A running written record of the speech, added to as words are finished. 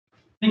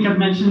think I've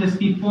mentioned this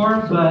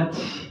before, but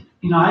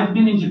I've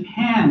been in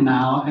Japan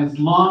now as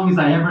long as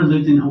I ever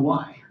lived in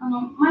Hawaii.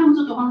 前も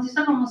ちょっとお話しし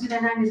たかもしれ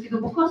ないんですけど、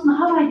僕はその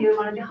ハワイで生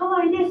まれて、ハ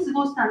ワイで過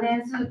ごした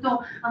年数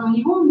と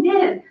日本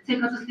で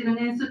生活している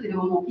年数っていう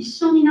のがもう一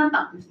緒になっ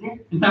たんです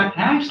ね。In fact,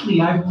 actually,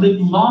 I've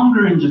lived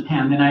longer in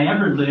Japan than I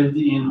ever lived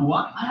in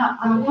Hawaii.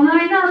 この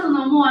間、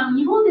もう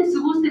日本で過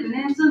ごしている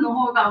年数の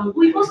方がもう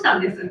追い越した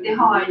んですって、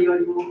ハワイよ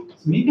りも。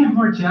So maybe I'm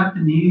more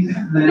Japanese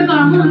だ than か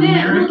らもう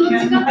ね、どっ American.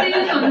 ちかってい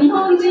うと、日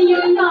本人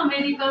よりのアメ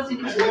リカ人に。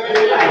ちな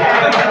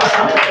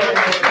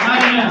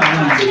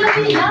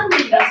みに何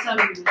でいらっしゃ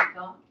るんです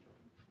か？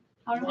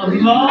長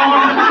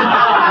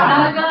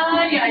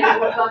い間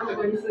僕はこ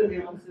こに住んで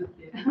ますっ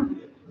て。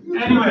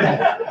Anyway,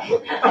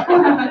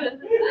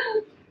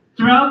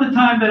 throughout the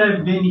time that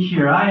I've been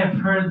here, I have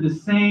heard the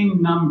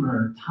same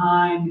number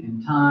time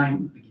and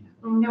time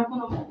again. でもこ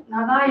の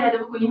長い間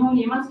僕日本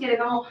にいますけれ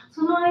ども、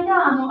その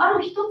間あ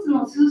る一つ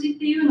の数字っ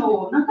ていうの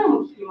を何回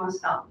も聞きまし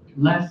た。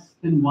Less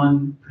than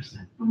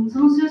 1%. そ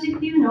の数字っ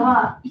ていうの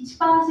は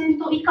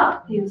 1% 以下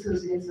っていう数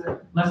字です。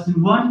Less than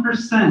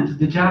 1% of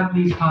the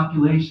Japanese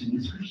population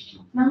is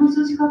Christian. 何の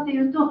数字かってい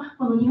うと、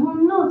この日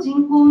本の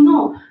人口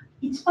の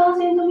 1%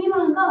 未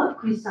満が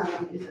クリスチャンな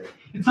んです。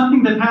It's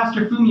something that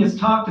Pastor Fumi has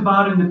talked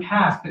about in the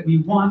past, that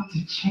we want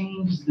to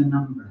change the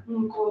number.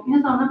 皆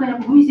さんの中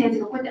にフミ先生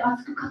がこうやっ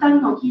て熱く語る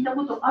のを聞いた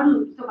ことあ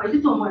る人がい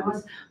ると思いま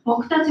す。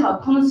僕たちは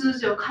この数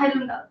字を変え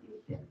るんだって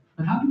言って。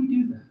But how do we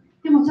do that?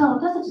 でもじゃあ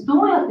私たち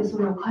どうやってそ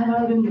れを変え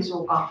られるんでし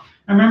ょうか？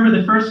 I remember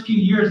the first few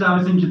years I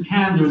was in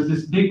Japan, there was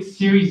this big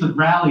series of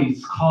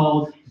rallies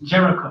called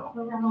Jericho.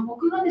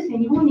 僕がですね、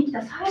日本に来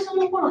た最初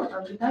の頃だか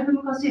らだいぶ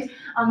昔、日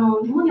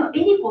本にはエ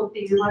リコっ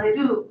て呼ばれ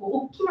る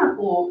大きな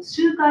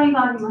集会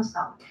がありまし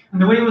た。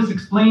And the way it was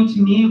explained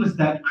to me was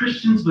that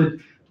Christians would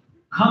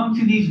come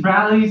to these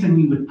rallies and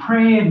we would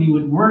pray and we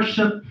would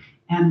worship,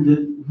 and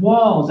the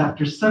walls,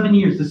 after 7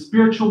 years, the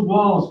spiritual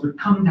walls would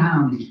come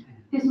down.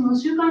 でその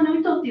集会の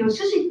意図っていう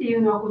趣旨ってい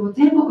うのはこの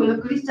全国の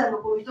クリスチャンの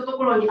人と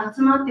ころに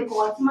集まって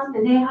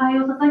礼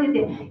拝を捧げ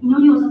て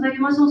祈りを捧げ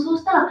ましょう。そう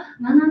したら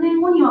7年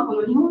後にはこ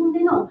の日本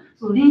での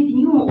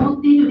日本を覆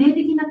っている霊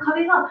的な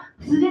壁が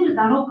崩れる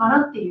だろうか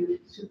らっていう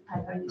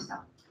大会でし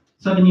た。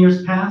7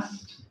 years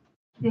passed.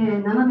 で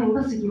7年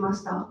が過ぎま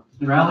した。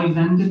The rallies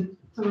ended.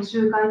 その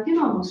集会ってい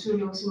うのはもう終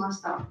了しま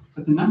した。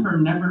But the number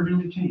never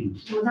really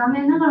changed. でも残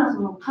念ながらそ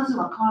の数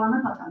は変わら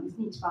なかったんです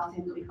ね。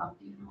1% 以下っ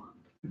ていうのは。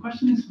The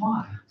question is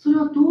why? それ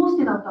はどうし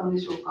てだったの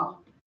でしょうか？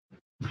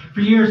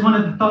 For years, one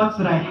of the thoughts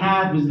that I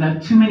had was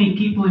that too many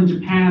people in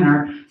Japan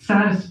are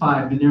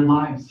satisfied with their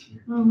lives here.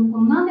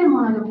 何年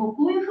もの間こ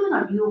ういうふう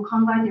な理由を考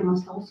えていま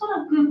した。おそ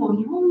らく日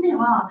本で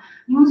は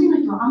日本人の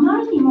人はあま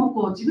りにも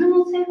自分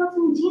の生活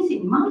に人生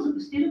に満足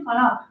しているか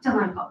らじゃ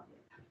ないか。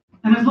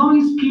And as long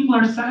as people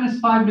are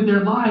satisfied with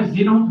their lives,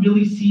 they don't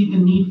really see the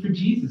need for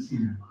Jesus in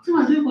their lives. つ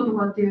まりどういうこと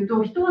かっていう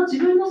と、人は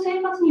自分の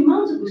生活に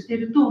満足してい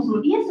ると、そ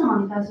のイエス様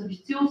に対する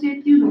必要性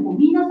っていうのを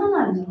見出さ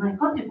ないんじゃない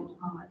かっていうことを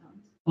考えたんで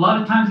す。A lot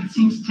of times it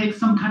seems to take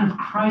some kind of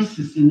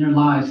crisis in their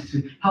lives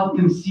to help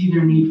them see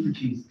their need for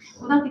Jesus.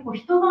 だって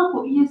人が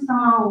イエス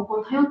様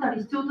を頼ったり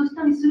必要とし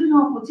たりする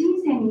のは人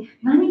生に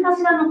何か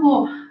しら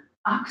の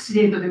アクシ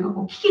デントという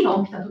か危機が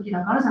起きた時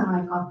だからじゃ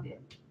ないかって。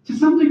To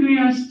some degree,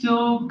 I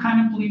still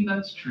kind of believe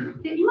that's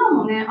true. で今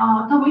もね、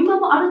多分今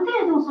もある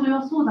程度それ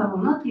はそうだ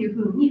ろうなっていう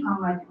ふうに考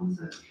えてま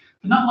す。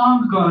But not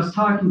long ago, I was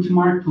talking to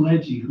Mark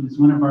Pileggi, who is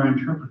one of our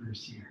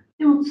interpreters here.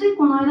 でもつい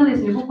この間で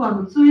すね、僕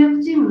は通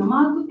訳チームの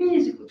マーク・ペ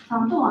ージ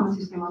さんとお話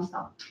ししてまし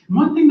た。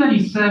One thing that he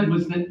said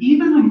was that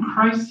even when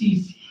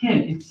crises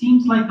hit, it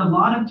seems like a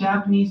lot of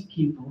Japanese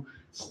people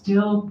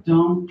still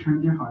don't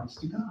turn their hearts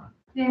to God.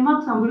 で、マー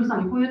クさん、ブルーさ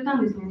んにこう言った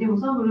んですね。でも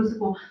さ、ブルース、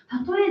た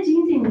とえ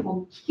人生に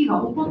危機が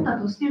起こった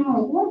として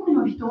も、多く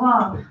の人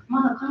は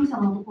まだ神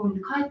様のところ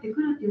に帰って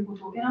くるっていうこ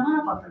とを選ば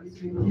なかったり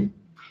するよね。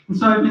And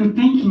so I've been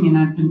thinking and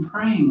I've been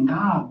praying,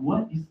 God,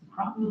 what is the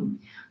problem?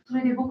 そ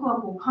れで僕は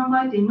考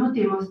えて祈って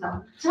いまし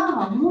た。じ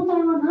ゃあ、問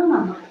題は何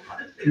なんだろ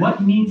うか。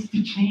What needs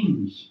to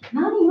change?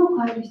 何を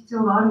変える必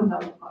要があるんだ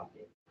ろうかっ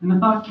て。And the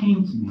thought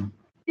came to me.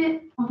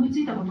 で、思いつ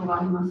いたこと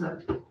があります。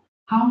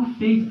How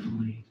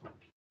faithfully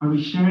are we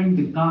sharing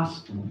the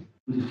gospel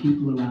with the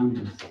people around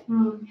us?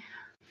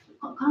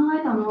 考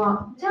えたの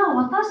は、じゃあ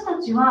私た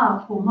ち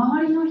は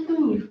周りの人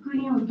に福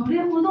音をど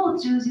れほど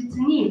忠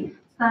実に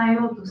伝え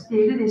ようとして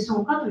いるでしょ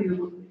うかという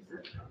ことで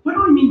す。What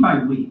do I mean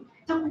by we?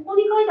 じゃあここ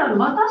に書いてある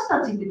私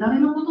たちって誰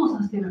のことを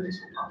指しているでし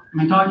ょうか？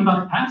 Am I talking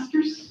about the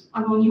pastors?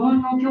 日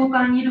本の教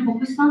会にいる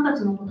牧師さんた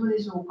ちのこと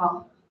でしょう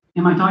か？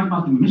 Am I talking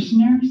about the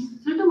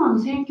missionaries? それとも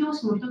宣教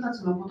師の人た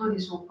ちのことで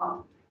しょう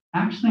か？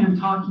 Actually, I'm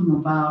talking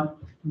about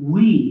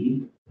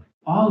we,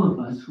 all of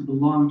us who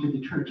belong to the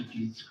Church of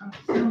Jesus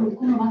Christ.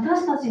 この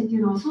私たちってい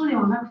うのはそうで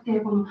はなくて、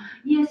この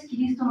イエス・キ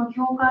リストの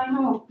教会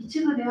の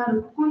一部であ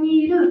るここに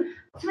いる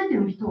すべて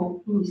の人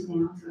を意味してい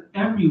ます。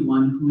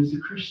Everyone who is a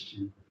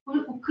Christian. こ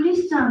れクリ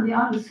スチャンで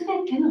あるすべ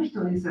ての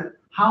人です。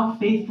How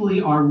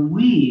faithfully are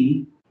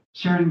we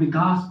sharing the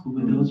gospel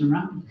with those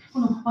around us. こ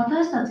の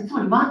私たち、つ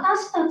まり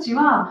私たち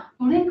は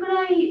どれく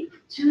らい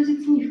忠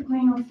実に福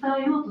音を伝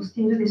えようとし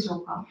ているでしょ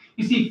うか。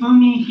 You see,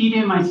 Fumi,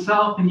 Hide,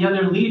 myself, and the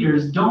other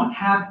leaders don't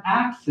have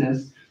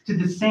access to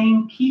the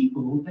same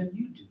people that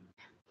you do.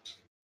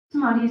 つ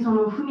まり、そ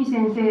のふみ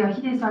先生や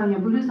ヒデさんや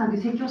ブルーさんとい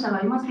う説教者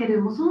がいますけれ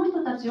ども、その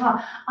人たちは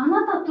あ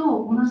なたと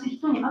同じ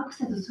人にアク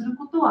セスする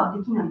ことは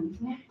できないんで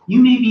すね。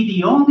You may be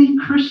the only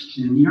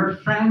Christian your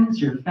friends,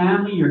 your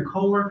family, your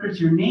coworkers,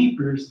 your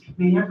neighbors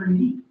may ever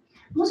meet.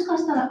 もしか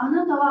したらあ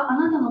なたはあ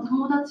なたの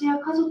友達や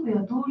家族や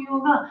同僚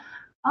が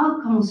会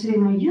うかもしれ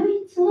ない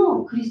唯一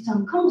のクリスチャ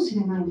ンかもし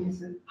れないんで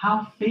す。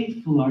How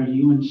faithful are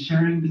you in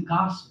sharing the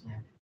gospel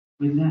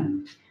with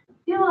them?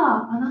 で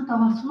は、あなた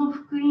はその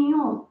福音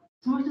を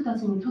その人た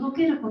ちに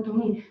届けること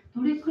に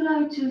どれくら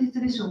い忠実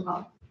でしょう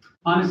か。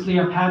 Honestly,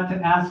 I've had to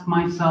ask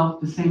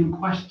myself the same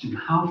question.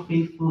 How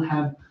faithful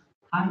have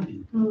I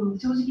been?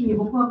 正直に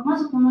僕はま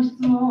ずこの質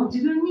問を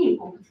自分に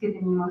ぶつけて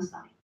みまし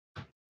た。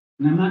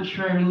And I'm not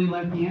sure I really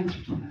like the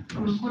answer to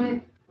that. こ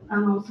れ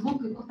すご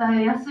く答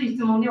えやすい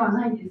質問では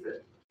ないで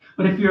す。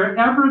But if you're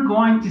ever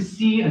going to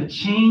see a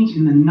change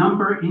in the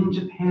number in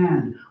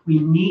Japan, we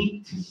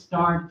need to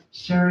start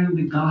sharing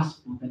the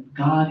gospel that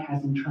God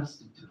has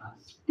entrusted to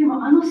us. でも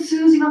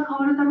数字が変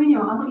わるために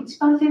は、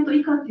1%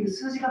 以下っていう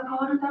数字が変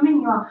わるため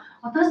には、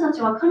私た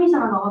ちは神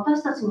様が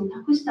私たちに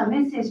託したメ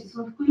ッセージ、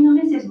その福音の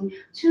メッセージに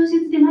忠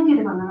実でなけ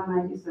ればなら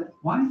ないです。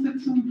Why is that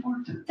so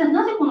important? じゃあ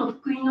なぜこの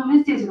福音のメ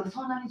ッセージが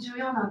そんなに重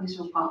要なんでし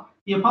ょうか。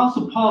 The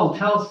Apostle Paul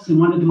tells us in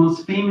one of the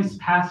most famous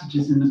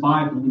passages in the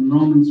Bible, in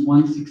Romans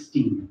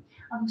 1:16.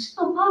 使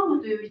徒パウロ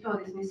という人は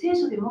ですね、聖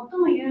書で最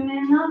も有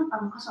名な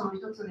箇所の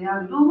一つであ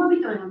るローマ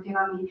人への手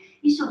紙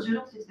1章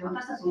16節で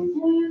私たちに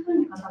こういうふう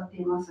に語っ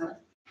ています。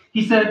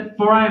He said,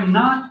 "For I am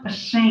not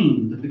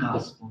ashamed of the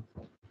gospel,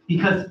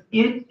 because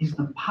it is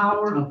the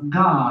power of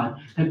God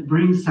that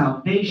brings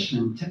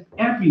salvation to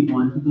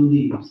everyone who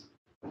believes,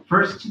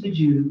 first to the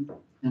Jew,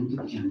 then to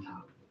the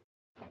Gentile."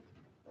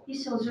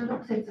 1章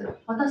16節、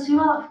私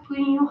は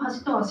福音を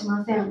恥とはし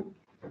ません。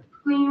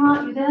福音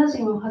はユダヤ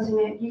人をはじ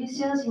めギリ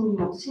シア人に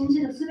も信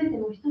じるすべて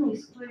の人に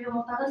救いを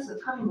もたらす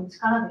神の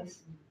力で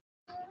す。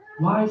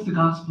Why is the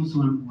gospel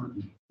so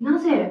important? な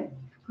ぜ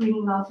福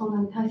音がそん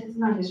なに大切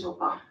なんでしょう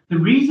か。 The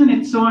reason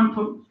it's so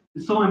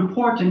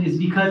important is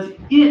because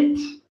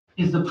it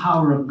is the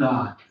power of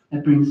God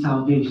that brings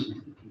salvation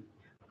to the people.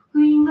 福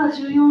音が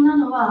重要な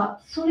のは、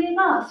それ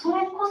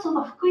こそ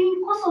が、福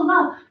音こそ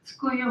が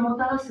救いをも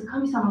たらす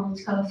神様の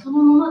力そ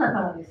のものだか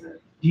らで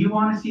す。Do you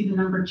want to see the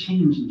number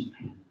change in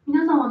Japan?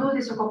 皆さんはどう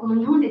でしょうか。この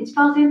日本で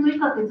 1% 以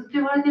下ってずっと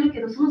言われてる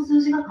けど、その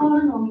数字が変わ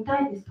るのを見た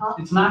いですか。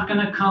 It's not going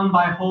to come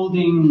by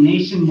holding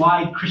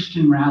nationwide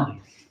Christian rallies.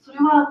 それ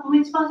はこの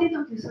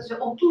 1% という数字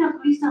は大きな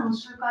クリスチャンの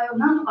集会を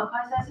何度か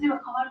開催すれ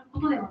ば変わるこ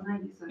とではない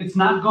です。It's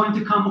not going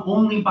to come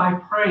only by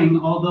praying,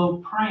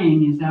 although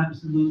praying is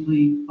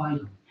absolutely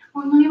vital.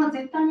 お祈りは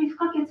絶対に不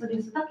可欠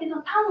です。だけど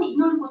単に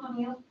祈ること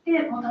によっ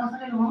てもたらさ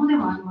れるもので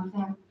もありませ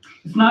ん。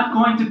 It's not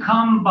going to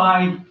come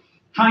by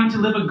trying to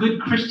live a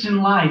good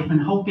Christian life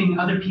and hoping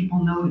other people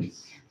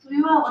notice. そ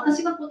れは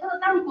私がただ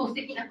単に素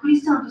敵なクリ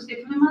スチャンとし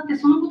て振る舞って、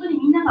そのことに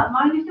みんなが、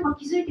周りの人が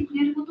気づいてく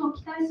れることを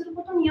期待する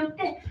ことによっ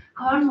て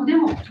変わるので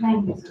もない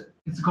んです。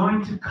It's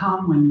going to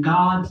come when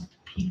God's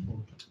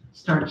people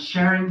start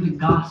sharing the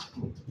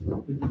gospel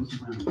with those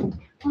around them.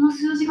 この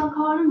数字が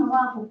変わるの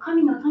は、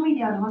神の民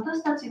である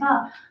私たち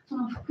がそ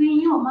の福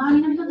音を周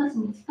りの人たち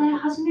に伝え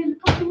始め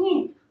るとき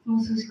に、この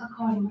数字が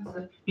変わりま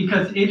す。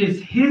Because it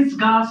is His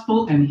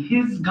gospel and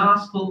His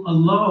gospel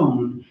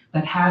alone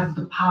that has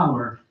the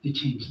power to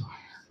change lives.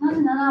 な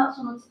ぜなら、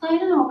その伝え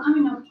るのは神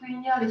の福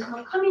音であり、そ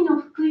の神の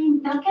福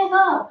音だけ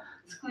が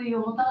救いを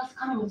もたらす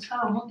神の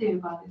力を持ってい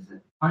るからで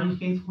す。Are you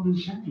faithful in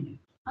sharing it?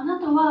 あな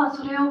たは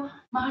それを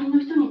周り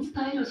の人に伝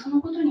える、その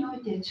ことにおい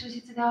て忠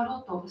実であろ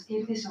うとして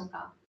いるでしょう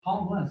か。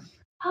Paul was.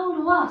 パウ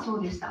ロはそ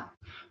うでした。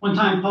One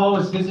time, Paul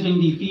was visiting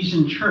the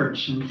Ephesian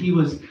church, and he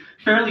was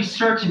fairly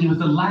certain it was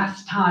the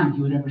last time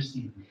he would ever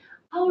see them.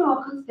 パウロ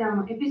はかつて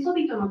エペソ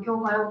ビトの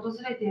教会を訪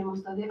れていま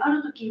したで、あ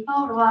る時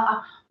パウロ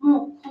は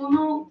もう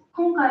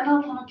今回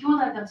がこの兄弟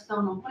たち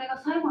とのこれが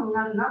最後に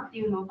なるなって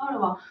いうのをパウ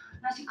ロは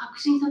確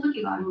信した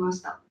時がありま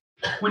した。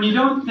When you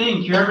don't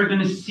think you're ever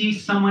going to see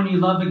someone you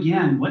love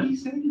again, what do you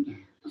say to them?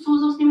 想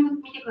像してみ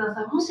てくだ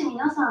さい。もし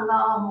皆さん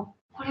がも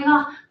うこれ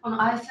がこ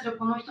の愛する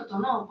この人と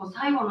の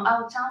最後の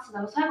会うチャンスだ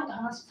ろう、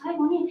最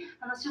後に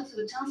話をす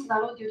るチャンスだ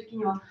ろうという時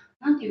には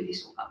何て言うで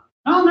しょうか。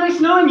Oh, nice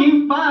knowing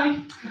you. Bye.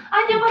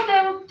 会えてよかっ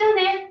たよ。じゃあ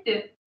ねっ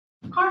て。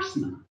Of course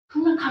not. そ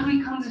んな軽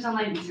い感じじゃ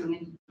ないですよ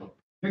ね。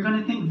 You're going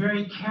to think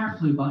very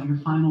carefully about your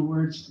final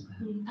words to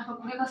them. だから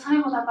これが最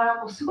後だか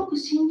らすごく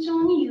慎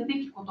重に言うべ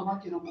き言葉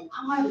っていうのを考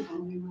えると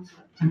思います。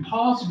And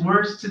Paul's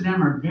words to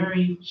them are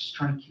very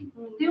striking.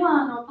 で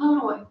はパウ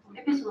ロは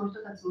エペソの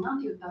人たちに何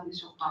て言ったんで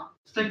しょうか。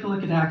Let's take a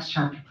look at Acts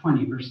chapter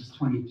 20, verses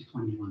 20 to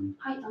 21.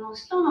 はい、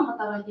使徒の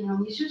働きの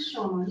20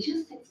章の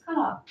20節か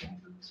ら読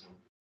みましょう。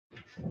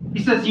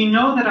He says, "You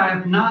know that I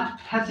have not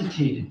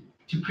hesitated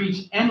to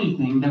preach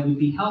anything that would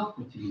be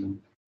helpful to you,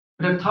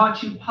 but have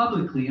taught you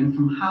publicly and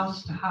from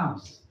house to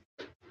house.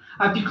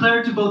 I've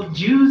declared to both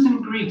Jews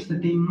and Greeks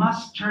that they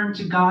must turn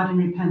to God in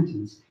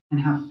repentance and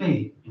have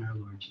faith in our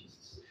Lord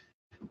Jesus.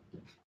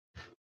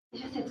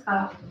 20節か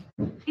ら、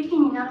益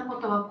になるこ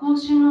とは公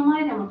衆の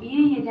前でも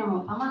家々で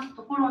も余す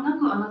ところな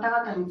くあなた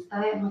方に伝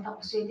え、また教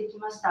えてき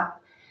ました。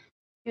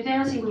ユダ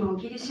ヤ人にも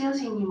ギリシア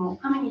人にも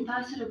神に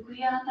対する悔い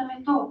改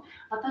めと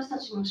私た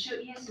ちの主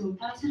イエスに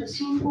対する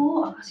信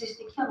仰を証しし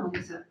てきたの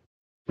です。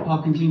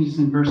Paul continues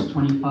in verse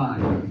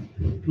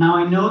 25. Now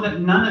I know that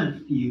none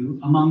of you,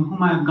 among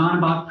whom I have gone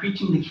about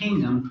preaching the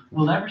kingdom,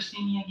 will ever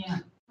see me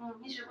again.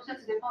 25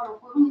節でパウロは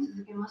こういうふうに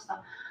続けまし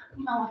た。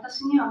今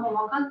私にはもう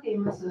分かってい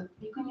ます。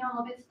御国を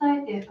述べ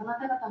伝えてあな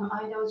た方の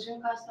間を巡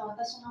回した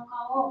私の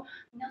顔を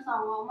皆さ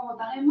んはもう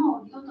誰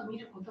も二度と見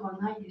ることは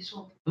ないでし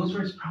ょう。Those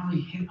words probably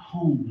hit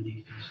home with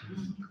the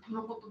Ephesians. こ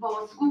の言葉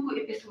はすごく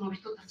エペソの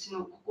人たち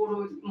の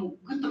心にも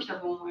グッときた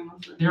と思いま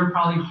す。They were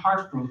probably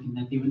heartbroken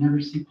that they would never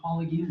see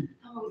Paul again.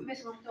 多分エペ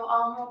ソの人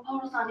はもうパ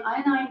ウロさんに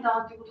会えないん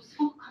だということをす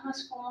ごく悲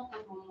しく思った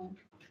と思う。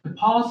But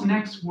Paul's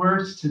next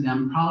words to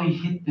them probably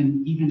hit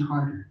them even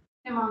harder.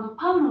 でも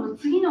パウロの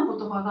次の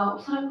言葉がお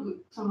そら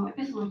くそのエ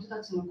ペソの人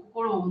たちの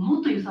心をも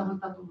っと揺さぶっ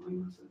たと思い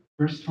ます。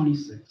Verse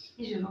 26.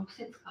 26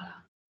節か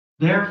ら。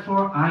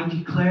Therefore I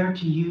declare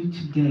to you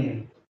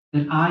today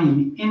that I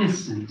am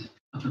innocent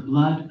of the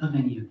blood of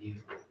any of you,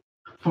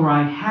 for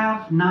I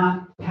have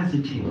not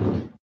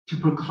hesitated to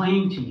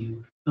proclaim to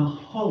you the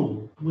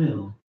whole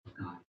will of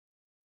God.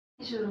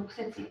 26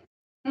節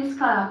です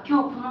から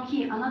今日この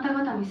日あなた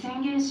方に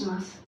宣言し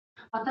ます。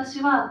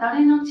私は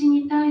誰の血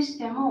に対し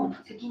ても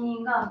責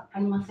任があ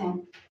りませ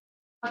ん。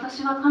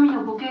私は神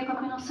のご計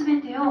画のす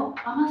べてを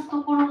余す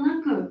ところ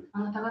なくあ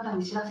なた方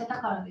に知らせた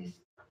からで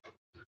す。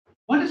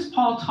What is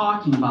Paul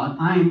talking about?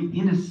 I am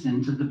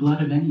innocent of the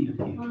blood of any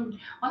of you.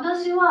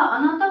 私は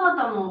あなた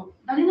方の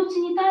誰の血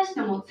に対し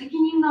ても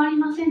責任があり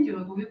ませんという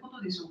のはどういうこ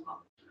とでしょうか？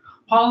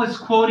 Paul is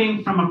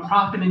quoting from a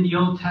prophet in the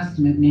Old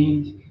Testament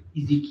named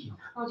Ezekiel.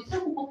 実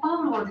はここパ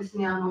ウロはです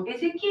ね、エ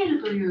ゼキエ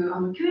ルとい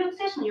う旧約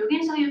聖書の預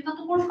言者が言った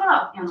ところか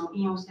ら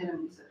引用してる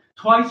んです。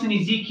Twice in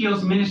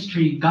Ezekiel's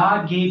ministry,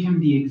 God gave him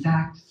the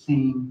exact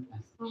same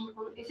message. こ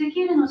のエゼ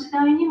キエルの時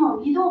代に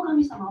も2度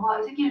神様は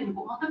エゼキエルに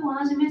全く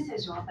同じメッセー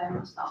ジを与え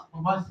ました。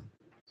What was it?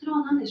 それは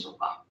何でしょう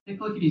か？ Take a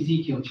look at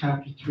Ezekiel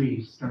chapter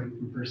 3, starting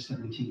from verse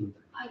 17.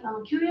 はい、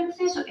旧約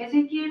聖書エ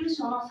ゼキエル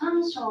書の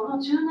3章の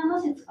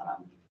17節から。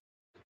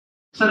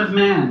Son of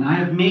man, I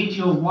have made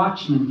you a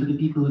watchman for the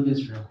people of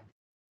Israel.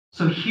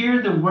 So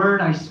hear the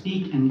word I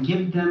speak and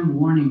give them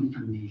warning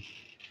from me.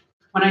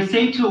 When I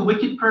say to a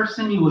wicked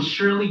person, you will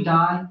surely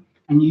die,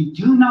 and you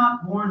do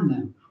not warn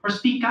them, or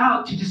speak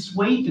out to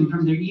dissuade them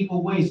from their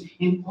evil ways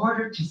in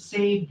order to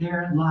save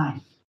their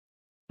life,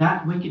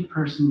 that wicked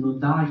person will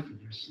die for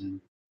their sin,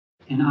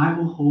 and I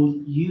will hold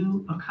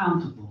you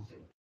accountable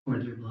for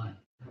their blood.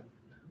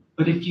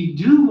 But if you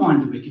do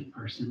warn the wicked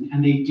person,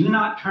 and they do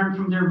not turn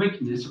from their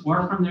wickedness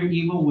or from their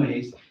evil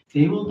ways,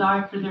 they will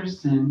die for their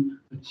sin,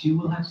 but you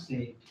will have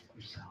saved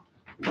yourself.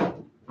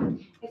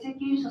 エゼ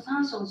キエル書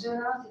3章17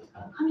節か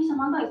ら神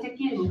様がエゼ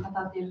キエルに語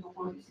っていると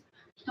ころです。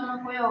人の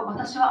子よ、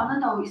私はあな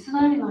たをイス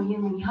ラエルの家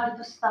の見張り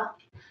とした。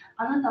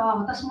あなたは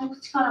私の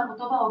口から言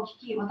葉を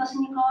聞き、私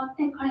に代わっ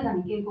て彼ら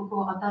に警告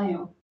を与え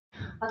よう。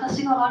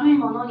私が悪い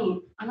者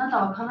にあなた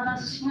は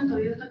必ず死ぬと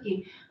いうと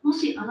き、も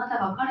しあなた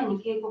が彼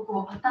に警告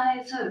を与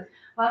えず、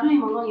悪い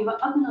者には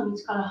悪の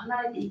道から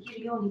離れて生き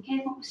るように警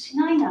告し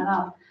ないな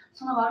ら、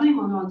その悪い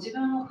者は自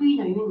分の不義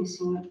のゆえに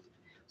死ぬ。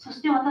そ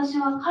して私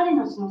は彼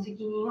のその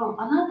責任を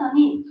あなた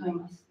に問い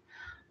ます。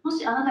も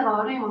しあなたが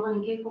悪い者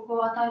に警告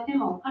を与えて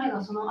も、彼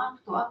がその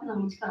悪と悪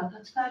の道から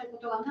立ち返るこ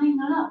とがない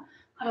なら、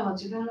彼は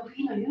自分の不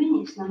義のゆえ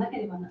に死ななけ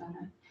ればなら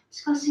ない。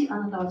しかし、あ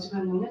なたは自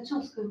分の命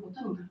を救うこ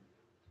とになる。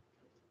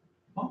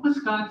What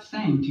was God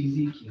saying to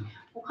Ezekiel?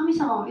 神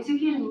様はエゼ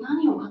キエルに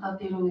何を語っ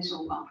ているんでし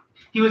ょうか？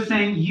 He was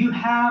saying, you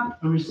have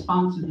a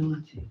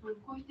responsibility.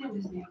 こう言ってるん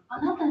ですね。あ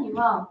なたに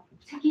は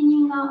責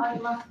任があり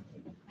ます。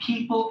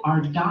People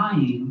are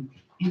dying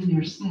in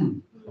their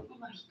sin.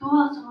 今人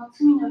はその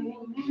罪のゆえ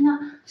にみんな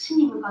死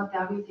に向かって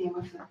歩いてい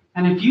ます。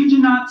And if you do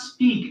not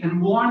speak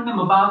and warn them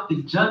about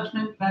the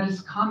judgment that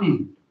is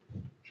coming,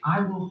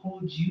 I will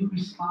hold you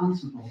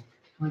responsible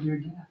for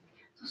their death.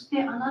 そし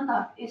てあな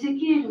た、エゼ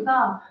キエル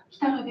が来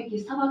たるべ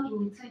き裁き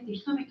について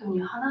人々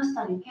に話し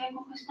たり警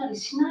告したり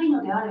しない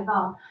のであれ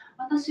ば、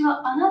私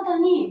はあなた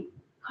に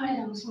彼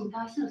らの死に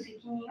対する責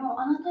任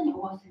をあなたに負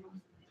わせま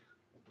す。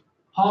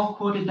Paul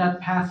quoted that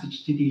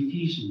passage to the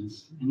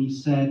Ephesians, and he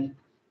said,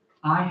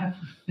 I have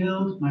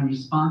fulfilled my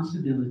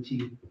responsibility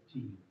to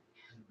you.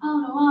 パ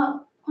ウロ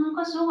はこの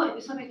箇所をエ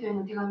ペソビトへ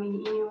の手紙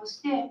に引用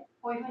して、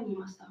こういうふうに言い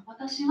ました。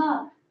私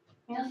は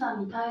皆さん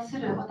に対す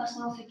る私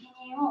の責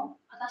任を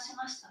果たし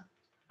ました。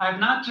I have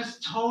not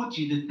just told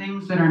you the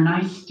things that are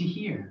nice to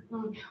hear.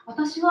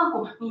 私は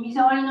耳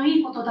障りのい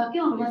いことだけ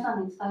を皆さ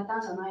んに伝えた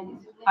んじゃないで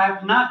すよね。I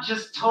have not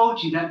just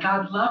told you that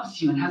God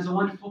loves you and has a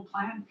wonderful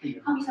plan for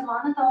you. 神様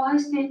あなたを愛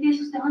していて、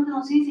そしてあなた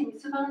の人生に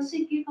素晴ら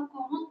しい計画を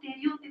持って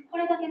いるよってこ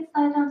れだけ伝え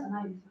たんじゃ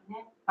ないですよ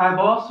ね。I've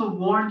also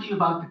warned you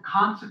about the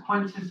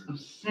consequences of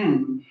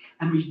sin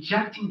and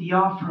rejecting the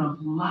offer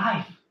of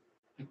life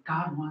that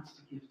God wants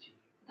to give to you.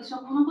 私は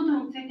このこと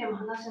についても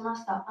話しま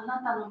した。あな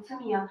たの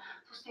罪や、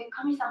そして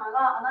神様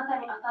があなた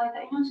に与え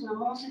た命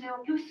の申し出を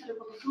拒否する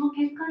こと、その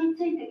結果につ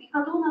いて、結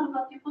果どうなる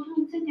かということ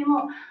について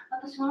も、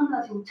私はあ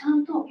なたたちにちゃ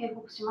んと警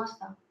告しまし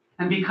た。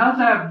And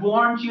because I have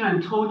warned you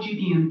and told you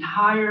the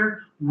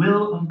entire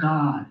will of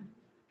God,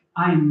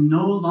 I am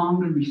no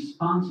longer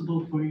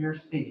responsible for your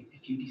fate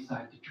if you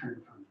decide to turn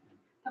from Him.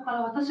 だか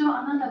ら私は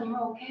あなたに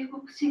も警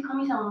告し、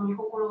神様の御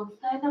心を伝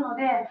えたの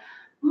で、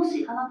も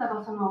しあなた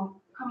がその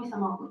神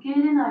様を受け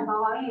入れない場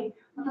合、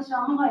私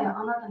はもはや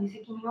あなたに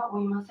責任は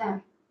負いませ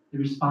ん。The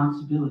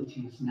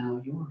responsibility is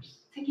now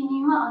yours. 責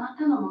任はあな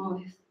たのもの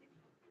です。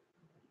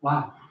Wow.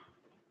 わ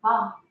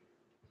あ、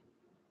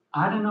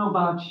I don't know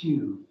about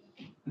you,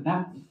 but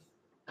that's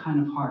kind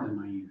of hard on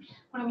my ears.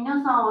 これ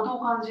皆さんはどう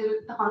感じ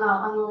たか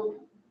な。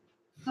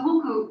す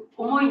ごく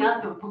重いな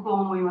って僕は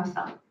思いまし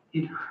た。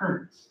It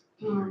hurts.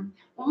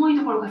 重い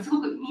ところがす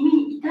ごく耳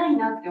に痛い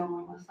なって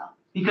思いました。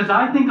Because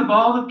I think of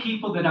all the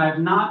people that I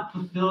have not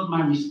fulfilled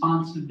my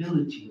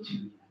responsibility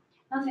to.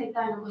 なぜ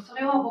痛いのか、そ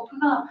れは僕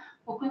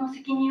の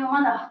責任を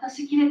まだ果た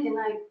しきれて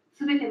ない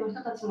すべての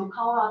人たちの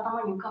顔が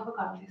頭に浮かぶ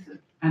からで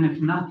す。And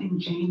if nothing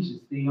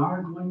changes, they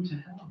are going to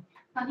hell.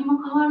 何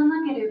も変わら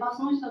なければ、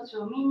その人たち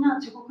はみんな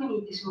地獄に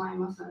行ってしまい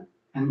ます。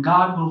And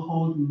God will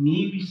hold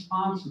me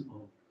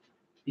responsible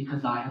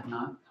because I have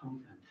not told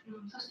them.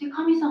 そして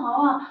神様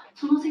は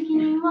その責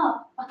任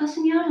は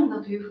私にあるん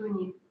だというふう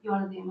に言わ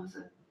れていま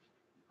す。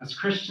As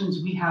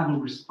Christians, we have a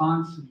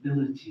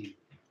responsibility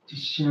to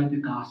share the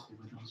gospel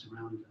with those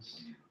around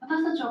us.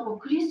 私たちは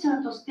クリスチャ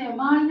ンとして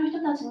周りの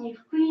人たちに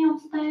福音を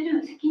伝え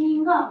る責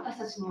任が私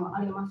たちには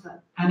あります。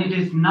And it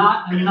is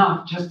not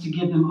enough just to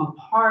give them a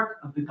part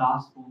of the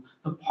gospel,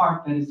 the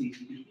part that is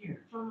easy to hear.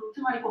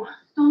 つまり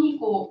人に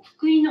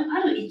福音のあ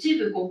る一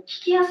部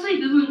聞きやす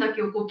い部分だ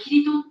けを切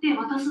り取って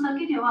渡すだ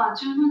けでは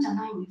十分じゃ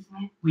ないんです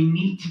ね。We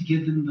need to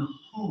give them the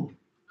whole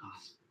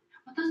gospel.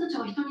 私たち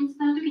は人に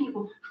伝えるときに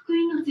福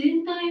音の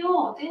全体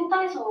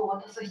像を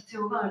渡す必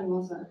要があり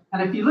ます。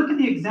And if you look at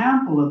the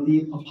example of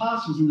the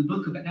apostles in the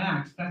book of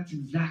Acts, that's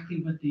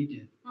exactly what they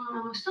did.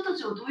 人た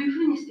ちをどういう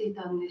ふうにしてい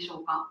たんでしょ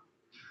うか。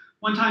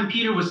One time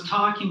Peter was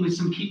talking with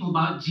some people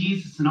about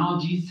Jesus and all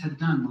Jesus had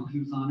done while he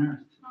was on earth.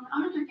 あ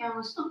る時、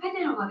使徒ペ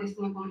テロがで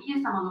すね、このイエ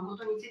ス様のこ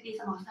とについて、イエス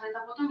様がされた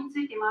ことにつ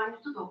いて周りの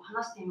人と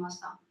話していまし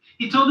た。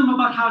He told them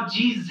about how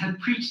Jesus had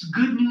preached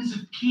good news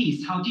of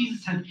peace, how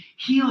Jesus had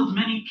healed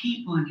many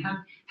people and had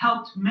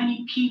helped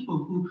many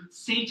people who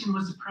Satan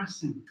was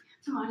oppressing.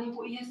 つまり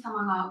イエス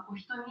様が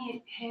人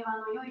に平和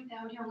の良い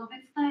頼りを述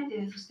べ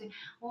伝えて、そして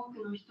多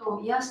くの人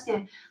を癒し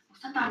て、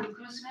サタンに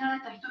苦しめら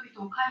れた人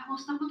々を解放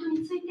したこと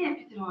について、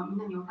ペテロはみん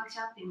なに分かち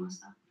合っていまし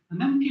た。And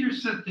then Peter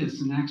said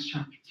this in Acts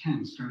chapter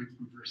 10, starting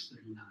from verse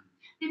 39.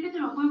 で、ペテ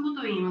ロはこういうこ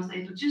とを言いました。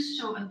10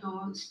章、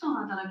使徒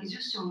の働き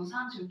10章の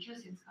39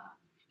節から。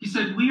He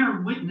said, "We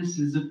are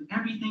witnesses of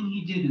everything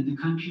he did in the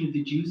country of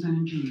the Jews and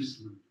in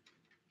Jerusalem.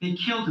 They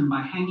killed him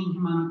by hanging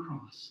him on a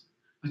cross,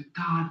 but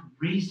God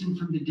raised him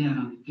from the dead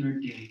on the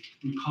third day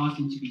and caused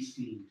him to be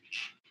seen.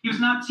 He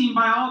was not seen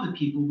by all the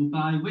people, but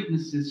by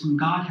witnesses whom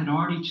God had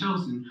already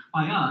chosen,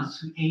 by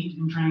us who ate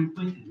and drank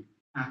with him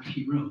after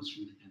he rose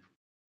from the dead."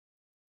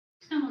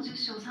 使徒の10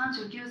章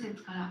39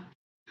節から、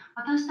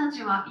私た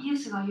ちはイエ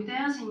スがユダ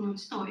ヤ人の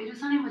地とエル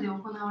サレムで行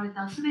われ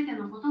たすべて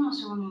のことの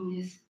証人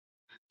です。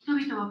人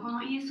々はこ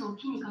のイエスを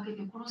木にかけ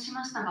て殺し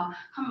ましたが、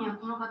神は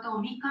この方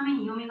を3日目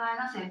によみがえ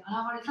らせ、現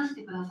れさせ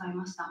てください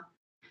ました。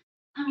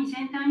民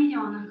全体にで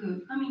はな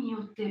く、神によ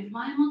って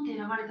前もって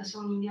選ばれた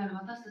証人である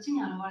私たち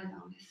に現れた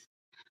のです。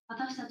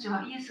私たち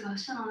はイエスが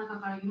死者の中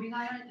からよみ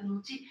がえられた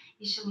後、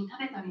一緒に食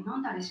べたり飲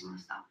んだりしま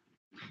した。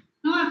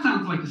Now that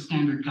sounds like a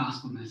standard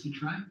gospel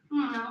message, right?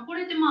 こ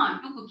れってよ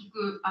く聞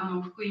く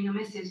福音の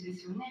メッセージで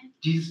すよね。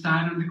Jesus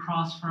died on the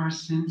cross for our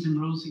sins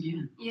and rose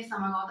again. イエス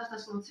様が私た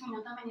ちの罪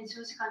のために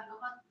十字架にか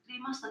かってい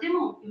ました。で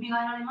も、よみ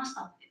がえられまし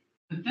たって。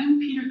But then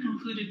Peter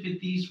concluded with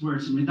these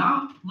words, and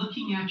without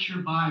looking at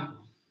your Bible,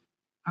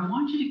 I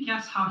want you to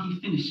guess how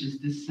he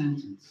finishes this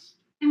sentence.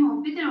 で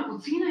も、ペテロは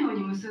次のよう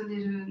に結んで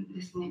るん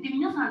ですね。で、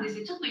皆さんです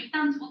ね、ちょっと一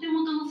旦お手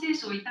元の聖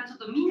書を一旦ちょっ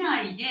と見な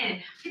い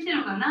で、ペテ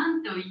ロが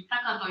何と言っ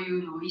たかとい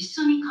うのを一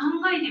緒に考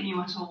えてみ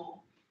まし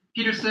ょう。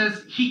Peter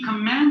says, He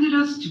commanded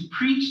us to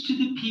preach to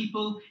the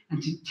people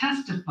and to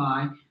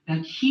testify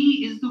that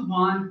He is the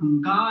one whom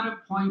God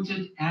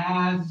appointed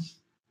as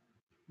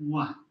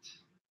what?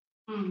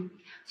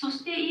 そ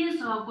してイエ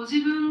スはご自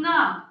分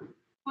が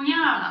ホニャ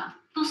ララ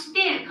とし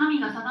て神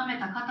が定め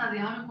た方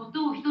であるこ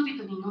とを人々に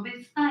述べ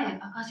伝え、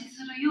証し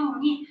するよう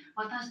に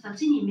私た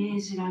ちに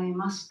命じられ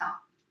まし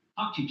た。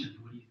Talk to each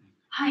other. What do you think?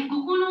 はい、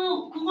ここ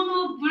の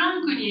ブラ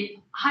ンク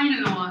に入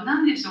るのは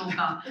何でしょう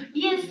か。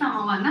イエス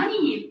様は何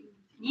に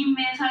任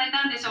命され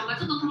たんでしょうか。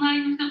ちょっと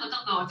隣の人とちょ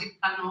っと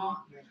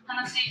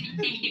話言っ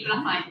てみてく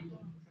ださい。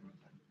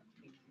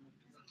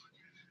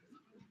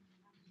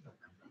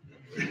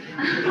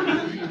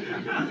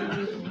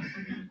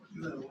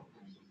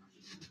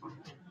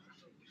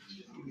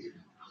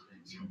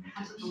ちょ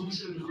っと面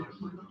白いな。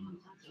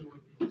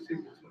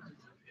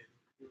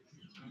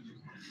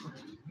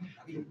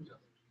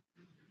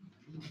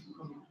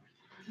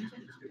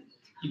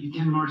Give you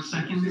 10 more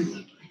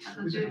seconds. あ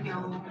と10秒。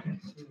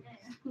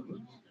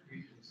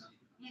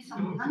イエス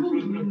様は何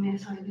に命名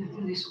されている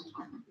んでしょう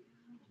か。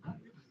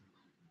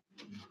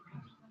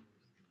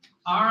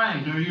All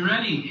right, are you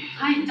ready?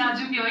 はい、じゃあ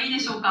準備はいいで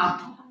しょう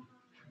か。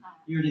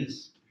Here it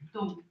is.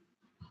 どうも。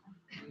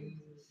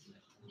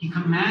He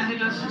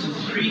commanded us to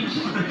preach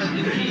to the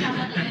people.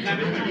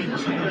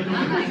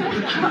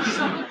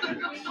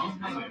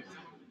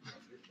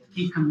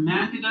 He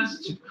commanded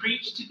us to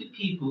preach to the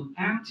people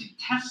and to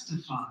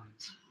testify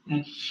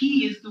that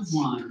He is the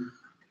one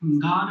whom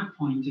God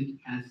appointed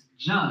as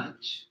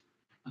judge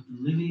of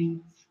the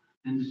living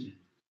and the dead.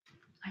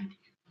 はい、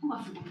ここ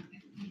はすごくです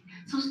ね。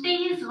そして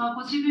イエスは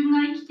ご自分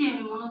が生きてい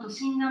る者と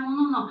死んだ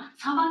者の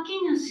裁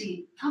き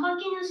主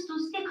と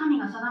して神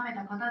が定め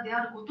た方で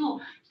あること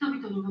を人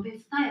々に述べ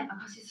伝え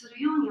証しす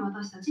るように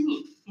私たち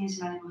に命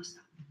じられまし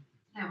た。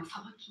だよ、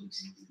裁き主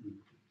です。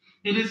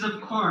It is, of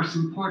course,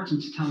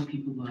 important to tell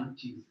people about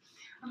Jesus.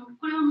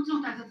 これはもちろ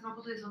ん大切な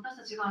ことです。私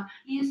たちが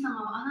イエス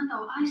様はあな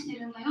たを愛してい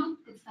るんだよ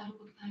って伝える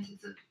こと大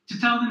切。To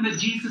tell them that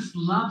Jesus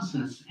loves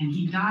us and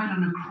He died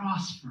on a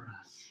cross for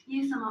us. イ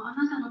エス様はあ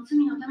なたの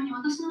罪のために、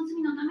私の罪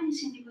のために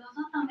死んでくだ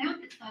さったんだよっ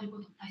て伝えるこ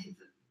と大切。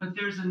But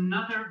there's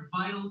another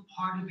vital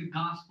part of the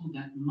gospel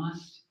that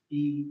must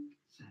be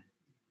said.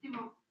 で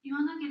も言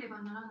わなけれ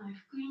ばならない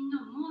福音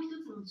のもう一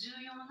つの重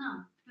要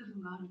な部分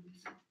があるんで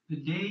す。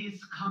The day is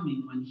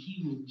coming when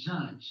He will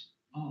judge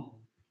all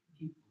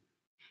people.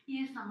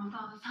 イエス様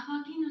が裁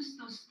き主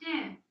とし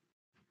て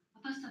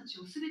私たち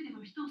をすべて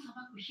の人を裁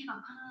く日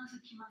が必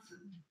ず来ま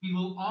す。We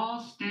will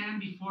all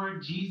stand before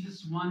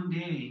Jesus one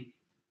day,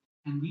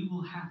 and we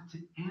will have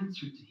to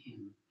answer to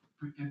Him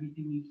for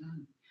everything we've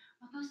done.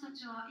 私た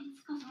ちはい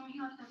つかその日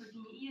が来たとき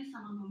にイエス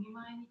様の御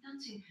前に立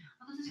ち、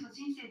私たちが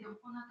人生で行っ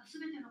たす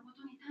べてのこ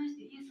とに対し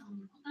てイエス様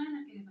に答え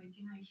なければい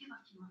けない日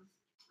が来ます。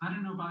I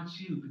don't know about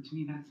you, but to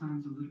me that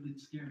sounds a little bit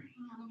scary.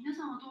 皆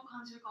さんはどう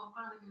感じるかわ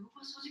からないけど、僕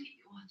は正直言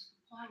って、ちょ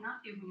っと怖いな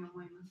っていうふうに思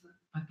います。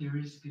But there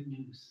is good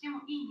news. で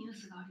もいいニュー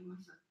スがありま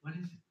す。What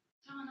is it?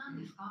 それは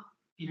何ですか？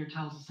 Peter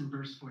tells us in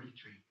verse 43.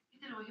 ペ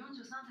テロは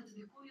43節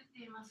でこう言っ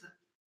ています。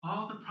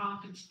All the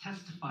prophets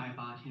testify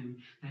about Him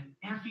that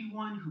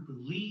everyone who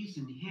believes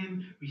in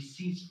Him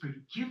receives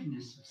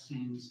forgiveness of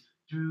sins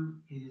through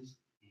His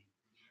name.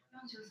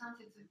 43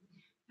節。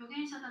預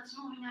言者たち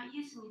も皆イ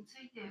エスにつ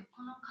いて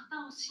この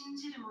方を信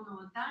じる者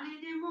は誰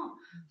でも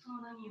そ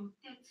の名によっ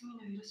て罪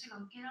の許し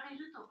が受けられ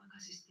ると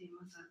証ししてい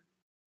ます。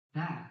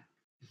That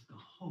is the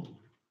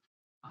whole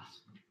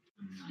gospel.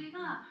 それ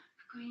が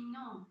福音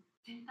の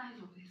全体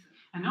像です。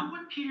And note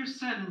what Peter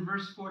said in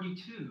verse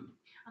 42.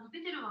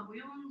 ペテロが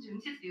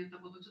42節で言った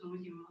ことをちょっと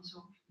見てみまし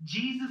ょう。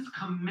Jesus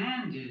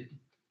commanded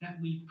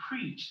that we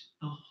preach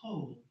the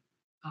whole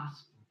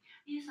gospel.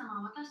 イエス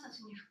様は私たち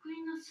に福音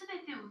のす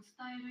べてを伝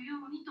える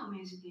ようにと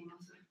命じていま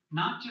す。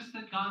Not just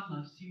that God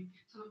loves you.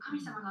 その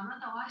神様があな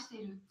たを愛して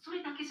いる、そ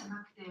れだけじゃ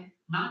なくて、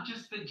Not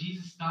just that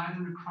Jesus died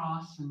on the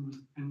cross and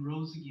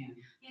rose again.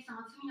 イエス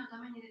様は罪のた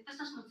めに、私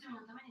たちの罪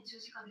のために十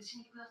字架で死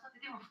んでくださっ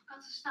て、でも復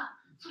活した、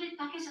それ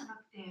だけじゃな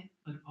くて、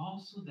But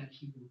also that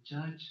He will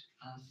judge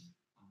us.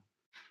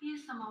 イエ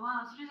ス様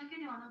はそれだけ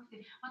ではなく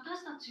て、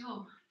私たち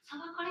を裁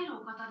かれる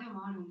お方で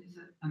もあるんです。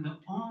And the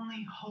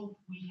only hope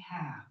we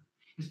have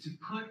is to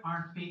put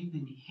our faith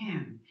in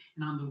Him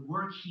and on the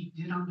work He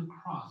did on the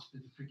cross for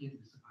the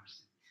forgiveness of our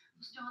sins.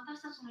 そして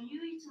私たちの唯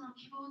一の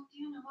希望って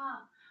いうの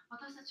は、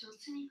私たちを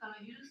罪か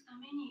ら許すた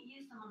めに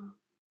イエス様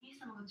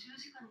が十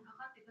字架にか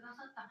かってくだ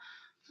さった、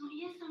その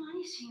イエス様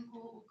に信仰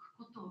を置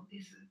くことで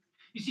す。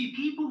You see,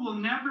 people will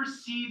never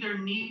see their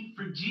need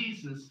for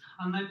Jesus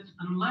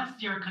unless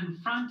they are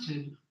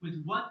confronted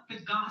with what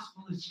the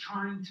gospel is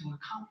trying to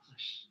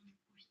accomplish.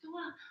 人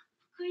は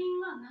福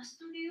音が成し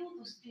遂げよう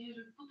としてい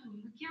ること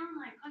に向き合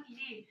わない限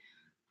り、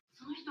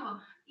その人は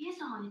イエス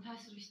様に対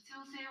する必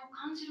要性を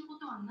感じるこ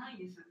とはない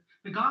です。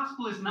The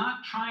gospel is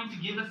not trying to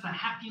give us a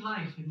happy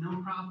life and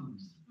no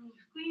problems.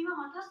 福音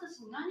は私たち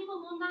に何も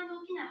問題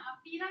の起きないハ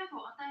ッピーライフ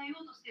を与えよ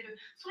うとしている、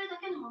それ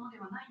だけのもので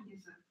はないんで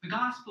す。The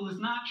gospel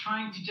is not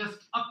trying to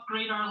just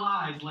upgrade our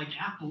lives like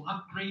Apple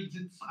upgrades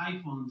its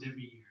iPhones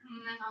every year.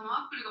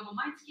 アップルがもう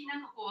毎月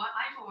iPhone を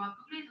ア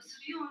ップグレード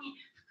するように、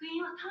福音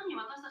は単に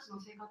私たち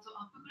の生活を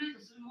アップグレード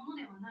するもの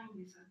ではない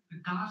んです。The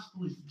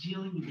gospel is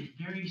dealing with a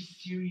very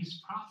serious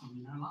problem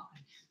in our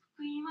lives.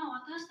 福音は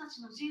私たち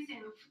の人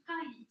生の深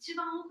い一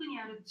番奥に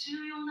ある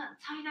重要な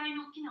最大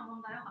の大きな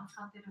問題を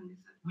扱っているんで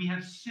す。We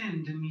have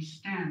sinned and we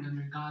stand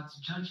under God's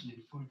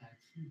judgment for that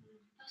sin.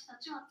 私た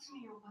ちは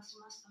罪を犯し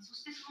ました。そ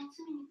してその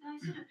罪に対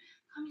する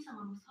神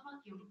様の裁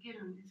きを受け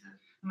るんです。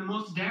And the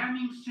most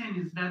damning sin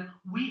is that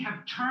we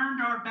have turned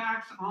our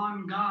backs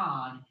on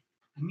God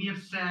and we have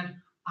said,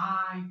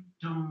 I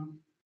don't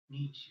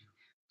need you.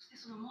 そして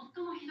その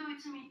最もひどい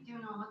罪っていう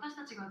のは私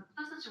たちを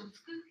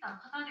作った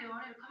方であ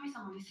られる神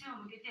様に背を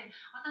向けて、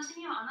私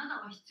にはあな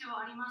たは必要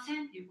ありませ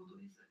んっていうこと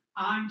です。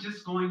I'm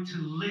just going to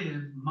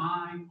live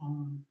my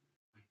own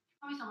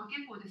way. 神様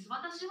結構です。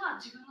私は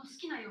自分の好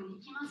きなよう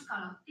に生きますか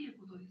らっていう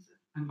ことです。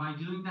And by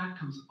doing that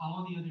comes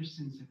all the other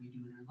sins that we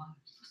do in our lives.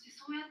 そして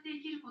そうやって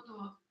生きること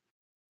は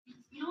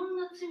いろん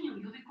な罪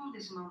を呼び込んで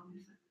しまうんで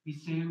す。We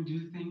say and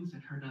do things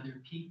that hurt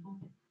other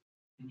people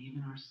and even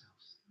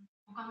ourselves.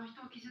 他の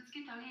人を傷つ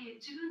けたり、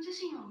自分自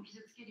身を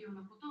傷つけるよう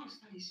なことをし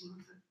たりしま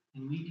す。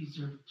And we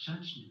deserve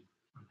judgment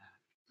for that.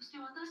 そして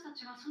私た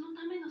ちはその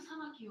ための裁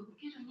きを受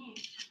けるに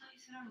値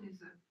するんで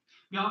す。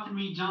We often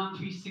read John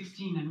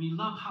 3:16 and we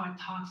love how it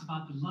talks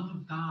about the love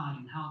of God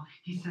and how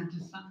He sent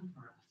His Son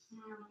for us.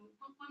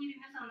 ここにいる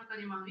皆さんの中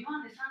にも、ヨ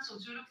ハネ3章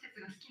16節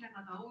が好きな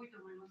方は多いと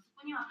思います。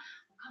そこには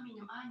神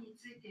の愛に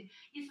ついて、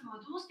イエス様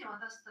はどうして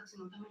私たち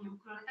のために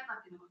送られたか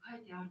っていうのが書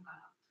いてあるか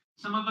ら。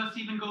Some of us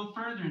even go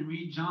further and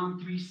read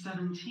John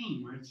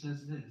 3:17 where it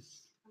says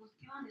this.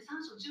 ヨハネ3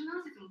章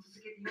17節も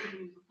続けて読んで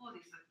みるとこう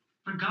です。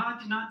For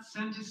God did not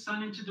send His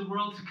Son into the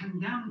world to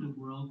condemn the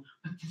world,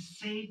 but to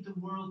save the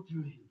world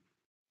through Him.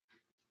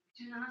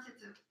 17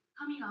節、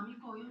神が御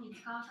子を世に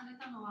使わされ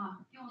たの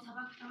は、世を裁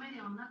くためで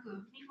はな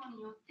く、御子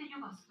によって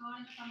世が救わ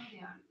れるためで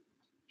ある。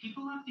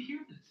People love to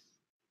hear this.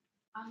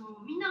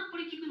 みんなこ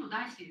れ聞くの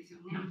大好きです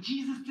よね。No,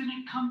 Jesus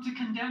didn't come to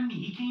condemn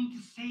me. He came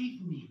to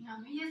save me.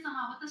 イエス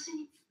様は私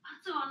に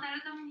罰を与え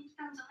るために来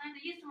たんじゃない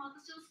と、イエス様は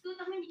私を救う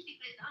ために来て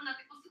くれたんだっ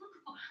て、すご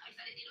く愛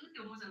されているっ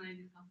て思うじゃない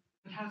ですか。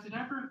But has it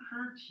ever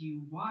occurred to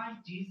you why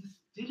Jesus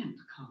didn't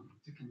come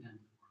to condemn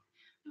the world?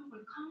 でもこ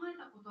れ考え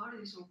たことある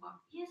でしょうか。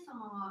イエス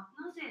様は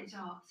なぜじ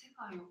ゃあ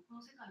こ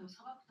の世界を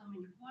裁くため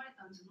に来られ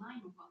たんじゃな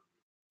いのか。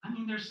I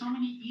mean, there's so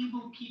many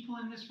evil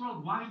people in this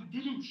world. Why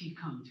didn't He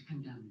come to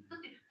condemn だ them?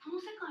 ってこの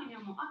世界に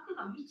はもう悪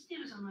が満ちて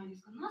るじゃないで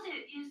すか。な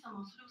ぜイエス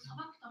様はそれを裁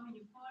くため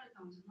に来られ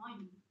たんじゃな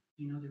いの？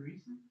 Do you know the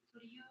reason? そ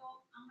の理由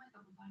を考えた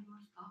ことありま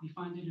すか？ We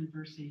find it in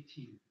verse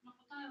 18. その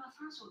答えは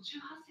3章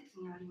18節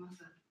にありま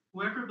す。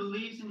Whoever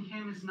believes in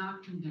Him is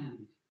not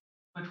condemned,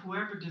 but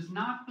whoever does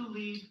not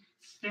believe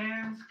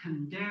stands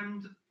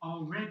condemned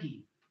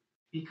already,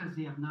 because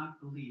they have not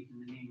believed in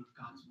the name of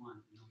God's one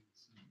and only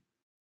Son.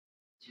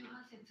 18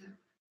節、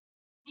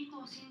御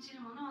子を信じる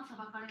者は裁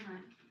かれな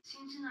い。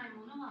信じない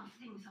者はす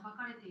でに裁か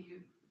れてい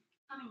る。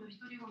神の一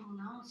人子の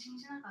名を信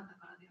じなかった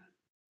からである。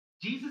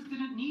Jesus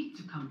didn't need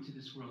to come to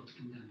this world to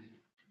condemn it.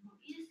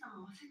 イエス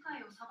様は世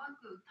界を裁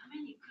くため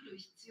に来る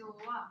必要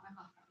はな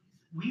かったんで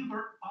す。We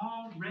were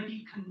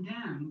already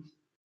condemned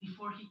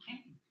before He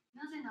came.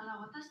 なぜな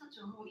ら私たち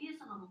はもうイエス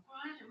様が来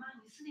られる前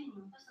にすでに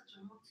私たち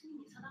はもう罪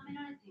に定め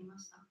られていま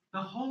した。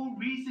The whole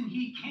reason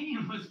He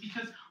came was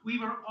because we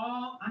were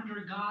all under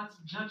God's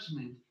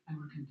judgment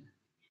and were condemned.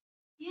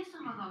 イエス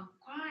様が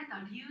来られ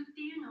た理由っ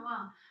ていうの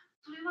は、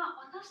それは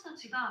私た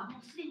ちが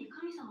もうすでに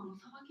神様の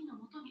裁きの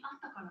もとにあっ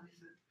たからで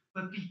す。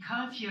But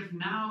because He has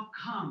now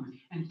come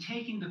and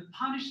taken the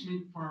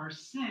punishment for our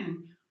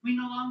sin, we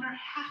no longer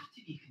have to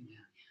be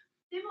condemned.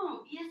 で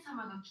もイエス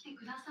様が来て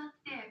くださっ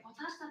て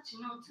私たち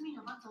の罪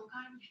の罰を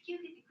代わりに引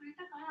き受けてくれ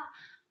たから、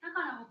だ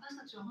から私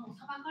たちはもう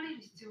裁かれる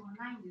必要は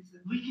ないんで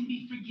す。We can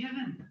be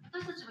forgiven.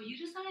 私たちは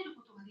許される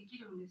ことができ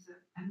るんです。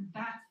And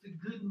that's the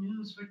good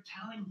news we're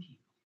telling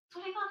people. そ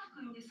れが福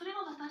音で、それ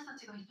が私た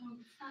ちが人に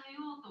伝え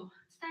ようと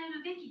伝え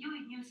るべき良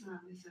いニュースな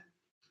んです。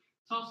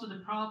It's also the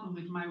problem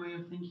with my way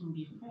of thinking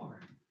before.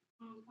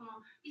 この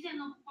以前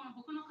のこの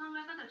僕の考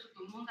え方でちょっ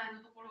と問題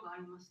のところがあ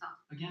りまし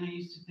た。Again, I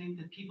used to think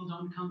that people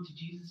don't come to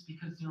Jesus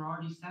because they're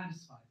already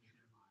satisfied with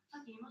their さ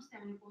lives. っき言いました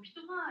よね、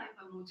人がやっ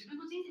ぱりもう自分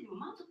の人生にも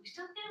満足し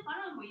ちゃってるか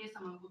らもうイエス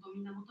様のことを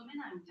みんな求め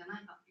ないんじゃ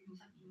ないかっていうふうに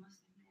さっき言いまし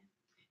たよね。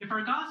If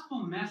our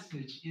gospel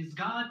message is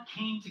God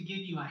came to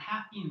give you a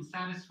happy and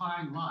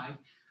satisfying life,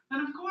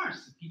 then of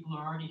course, if people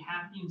are already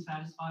happy and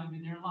satisfied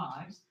with their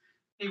lives,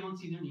 they won't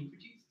see their need for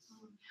Jesus.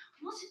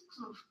 もしそ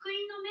の福音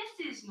の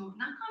メッセージの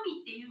中身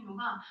っていうの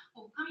が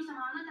神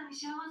様はあなたに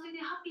幸せで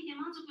ハッピーで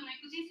満足のい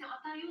く人生を与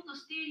えようと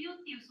しているよ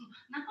っていうその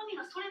中身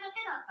がそれだけ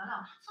だった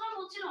ら、それ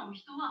はもちろん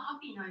人はハ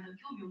ッピーな間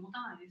興味を持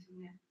たないですよ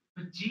ね。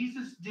But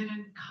Jesus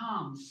didn't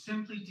come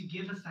simply to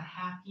give us a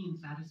happy and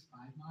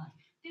satisfied life.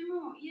 で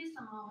もイエス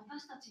様は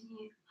私たち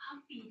に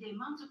ハッピーで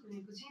満足の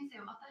いく人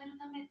生を与え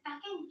るためだ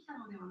けに来た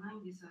のではな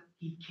いんです。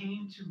He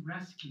came to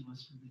rescue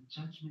us from the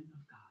judgment of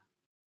God.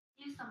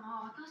 イエス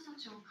様は私た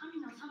ちを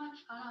神の裁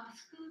きから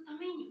救うた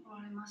めに来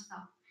られまし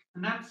た。And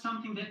that's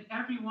something that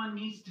everyone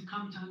needs to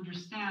come to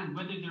understand,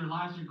 whether their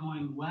lives are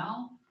going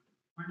well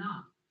or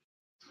not.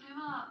 それ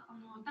は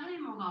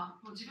誰もが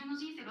もう自分の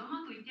人生がう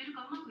まくいっている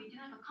かうまくいって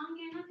ないか関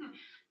係なく、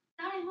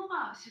誰も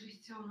が知る必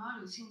要のあ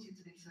る真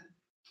実です。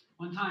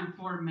One time,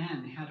 4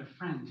 men had a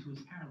friend who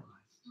was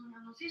paralyzed.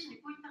 聖書に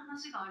こういった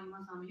話があり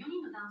ます。4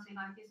人の男性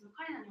がいて、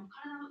彼らには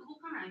体の動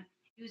かない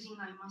友人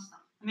がいまし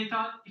た。And they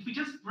thought, if we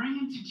just bring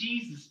him to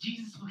Jesus,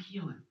 Jesus will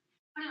heal him.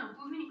 彼らは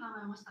こういうふうに考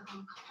えました。こ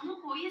の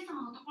子をイエス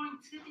様のところ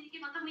に連れて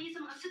行けば、多分イエス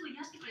様がすぐ癒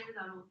してくれる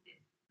だろうっ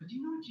て。But do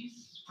you know what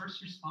Jesus'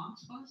 first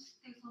response was?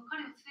 で、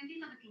彼を連れ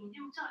て行った時に、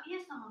でもじゃあイ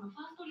エス様のフ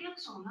ァーストリア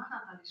クションは何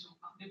だったでしょう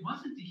か？ It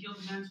wasn't to heal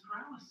the man's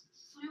paralysis.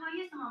 それは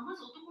イエス様はま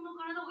ず男の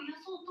体を癒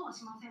そうとは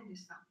しませんで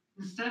した。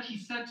Instead, he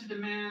said to the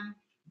man,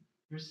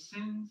 your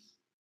sins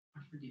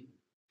are forgiven.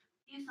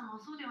 イエス様は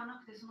そうではな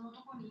くてその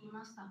男に言い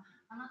ました。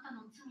あなた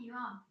の罪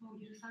はもう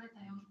許され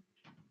たよ。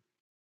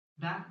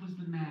That was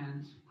the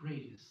man's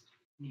greatest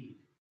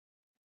need.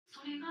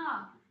 それ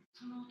が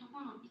その男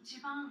の一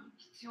番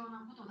必要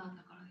なことだっ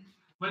たからです。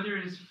Whether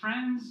his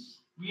friends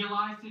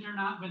realized it or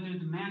not, whether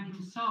the man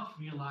himself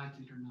realized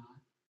it or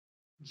not,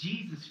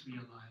 Jesus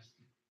realized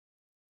it.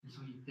 And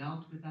so he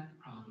dealt with that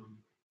problem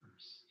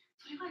first.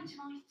 それが一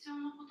番必要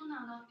なこと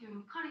なんだってい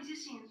うのを彼自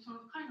身、そ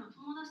の彼の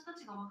友達た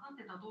ちが分かっ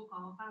てたどうか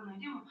は分からない。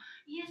でも、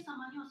イエス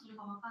様にはそれ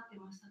が分かって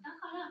ました。だ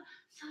から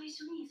最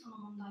初にその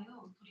問題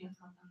を取り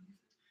扱ったんで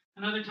す。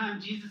Another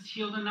time, Jesus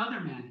healed another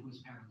man who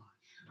was paralyzed.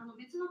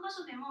 別の箇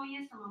所でもイ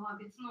エス様は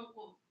別の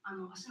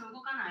足の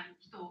動かない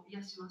人を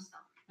癒しまし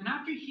た。And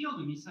after he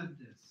healed him, he said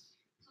this.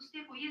 そし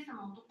てイエス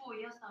様は男を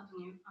癒した後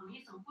にイ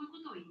エス様はこういうこ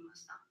とを言いま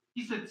した。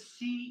He said,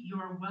 "See, you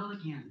are well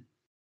again.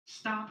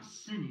 Stop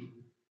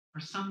sinning,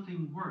 or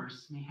something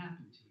worse may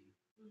happen to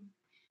you."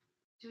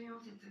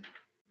 14節、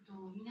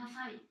見な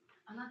さい。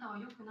あなたは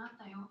良くなっ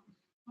たよ。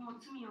もう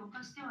罪を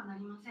犯してはな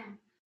りません。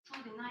そ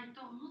うでない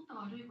ともっと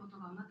悪いこと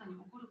があなたに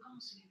起こるか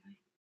もしれない。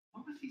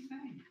What was he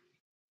saying?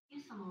 イ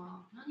エス様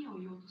は何を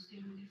言おうとして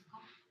いるんですか？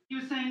 He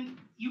was saying,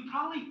 you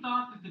probably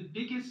thought that the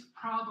biggest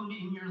problem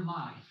in your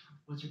life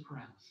was your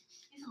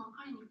paralysis. イエス様は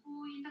彼に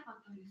こう言いたか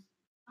ったんです。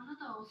あな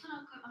たはおそら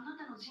くあな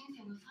たの人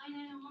生の最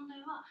大の問題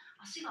は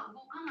足が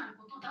動かない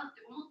ことだっ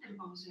て思ってる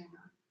かもしれ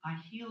ない。I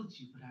healed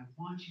you, but I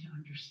want you to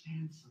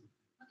understand something.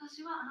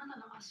 私はあなた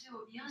の足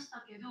を癒し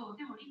たけど、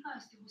でも理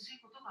解してほし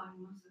いことがあり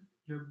ます。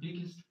Your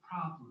biggest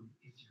problem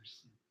is your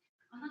sin.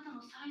 あなた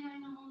の最大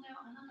の問題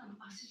はあなたの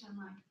足じゃ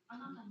ない。あ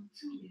なたの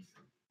罪です。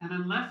And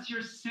unless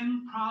your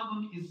sin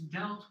problem is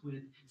dealt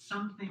with,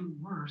 something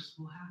worse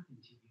will happen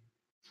to you.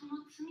 そ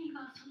の罪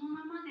がその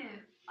まま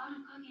である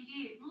限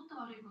り、もっと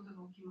悪いこと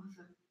が起きます。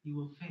You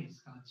will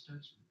face God's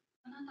judgment.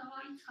 あなた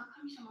はいつか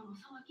神様の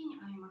裁きに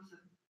遭います。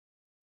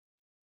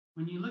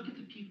When you look at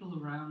the people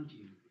around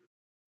you,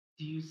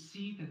 do you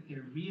see that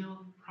their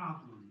real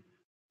problem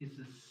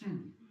is a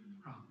sin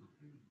problem?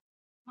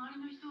 周り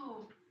の人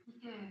を見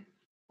て、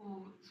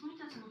その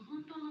人たちの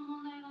本当の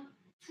問題が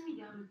罪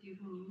であるってい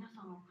うふうに皆さ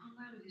んは考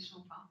えるでし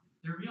ょうか？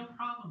 Their real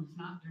problem is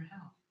not their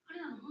health. 彼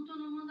らの本当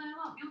の問題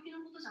は病気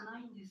のことじゃな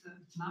いんです。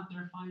It's not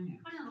their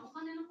finance. 彼らのお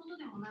金のこと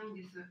でもないん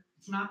です。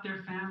It's not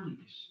their family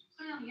issues.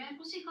 彼らのやや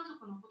こしい家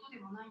族のことで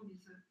もないんで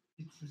す。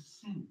It's a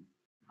sin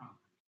problem.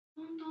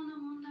 本当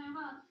の問題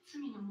は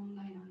罪の問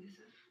題なんで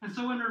す。And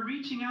so when we're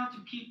reaching out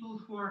to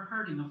people who are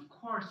hurting, of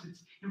course,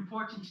 it's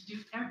important to do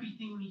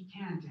everything we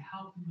can to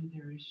help them with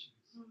their issues.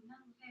 な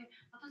ので、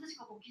私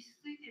たちが傷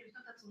ついている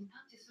人たちにタ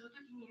ッチすると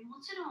きに、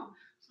もちろん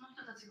その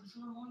人たちがそ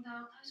の問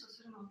題を対処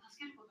するのを助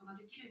けることが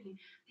できるよう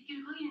に、でき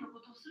る限りのこ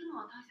とをするの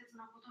は大切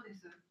なことで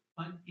す。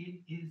But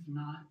it is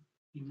not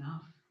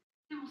enough.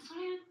 でもそ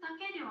れだ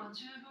けでは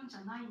十分じ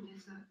ゃないんで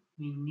す。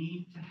We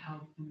need to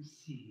help them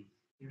see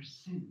their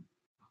sin.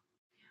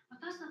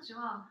 私たち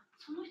は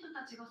その人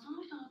たちがそ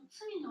の人の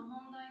罪の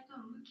問題と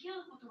向き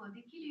合うことが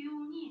できる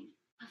ように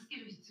助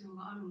ける必要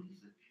があるんで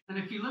す。And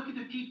if you look at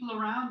the people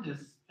around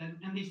us and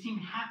they seem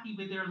happy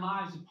with their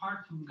lives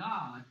apart from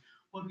God,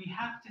 what we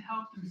have to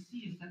help them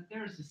see is that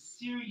there is a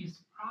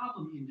serious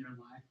problem in their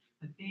life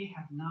that they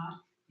have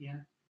not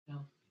yet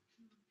dealt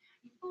with.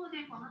 一方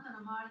であなた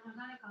の周りの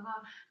誰か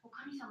が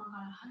神様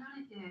から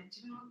離れて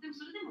自分もでも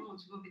それでもも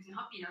う自分は別に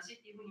ハッピーだし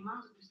っていうふうに満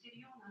足してい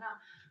るような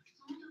ら、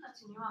その人た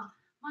ちには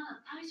ま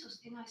だ対処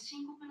してない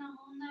深刻な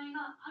問題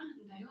がある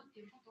んだよって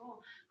いうこと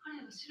を彼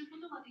らが知る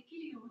ことができ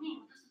るように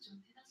私たち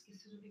を手助け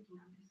するべき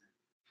なんです。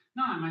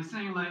No, am I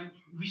saying like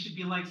we should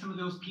be like some of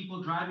those people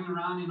driving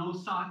around in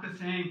Osaka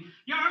saying,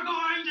 "You're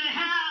going to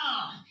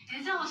hell!"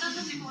 じゃあ私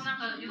たちな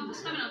んかヨドバ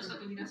シカメラの近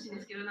くにいらっしいん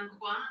ですけど、なんか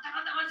あなた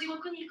方は地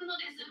獄に行くの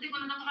ですって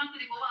なんかトラック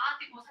でわー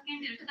って叫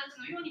んでる人たち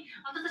のように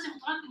私たち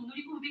もトラックに乗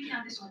り込むべき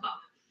なんでしょう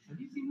か？ Have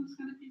you seen those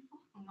kind of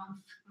people? ま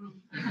ず、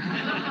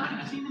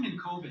I've seen them in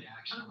COVID 神戸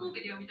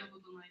actually. では見たこ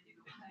とないけ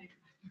ど、はい。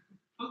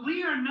But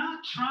we are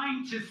not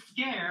trying to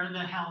scare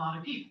the hell out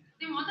of people.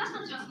 でも私た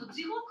ちはその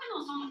地獄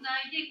の存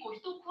在で人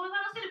を怖が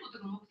らせるこ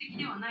とが目的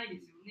ではないで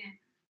すよ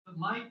ね。But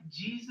like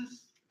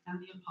Jesus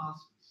and the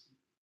apostles,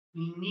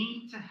 we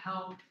need to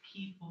help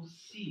people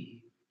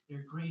see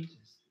their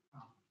greatest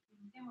problem.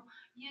 でも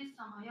イエス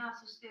様や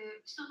そし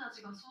て人た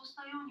ちがそうし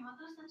たように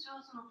私たち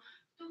はその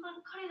人が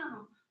彼ら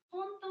の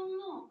本当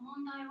の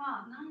問題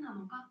は何な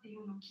のかってい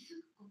うのを気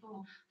づくこと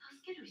を助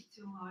ける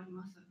必要があり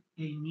ます。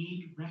 They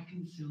need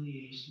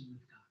reconciliation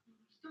with God.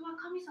 人は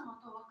神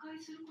様と和解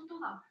すること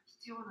が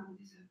必要なん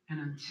です。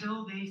And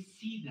until they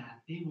see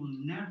that, they will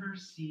never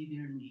see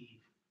their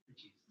need for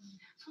Jesus.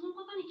 その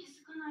ことに気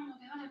づかないの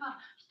であれば、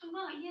人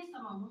がイエス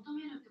様を求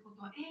めるってこと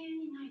は永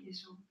遠にないで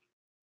しょう。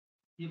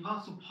The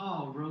Apostle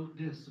Paul wrote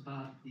this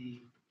about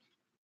the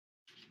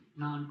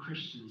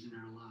non-Christians in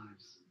our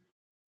lives.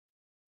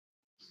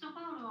 使徒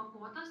パウロは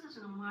私たち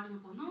の周り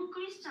のノンク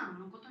リスチャン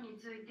のことに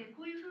ついて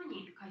こういうふう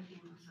に書いて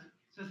います。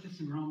It says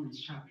this in Romans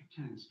chapter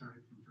 10,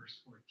 starting from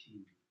verse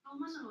 14. ロー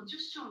マ書の10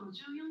章の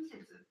14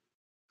節。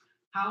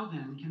 How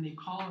then can they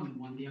call on the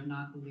one they have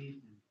not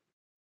believed in?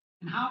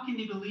 And how can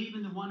they believe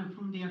in the one of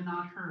whom they have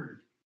not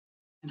heard?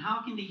 And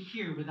how can they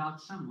hear without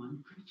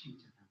someone preaching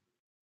to them?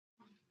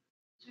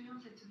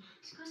 14節。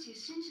しかし、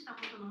信じた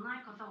ことのな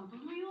い方をど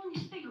のように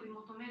して呼び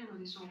求めるの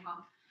でしょう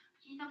か。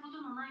聞いたこ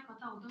とのない方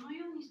をどの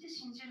ようにして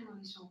信じるの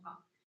でしょう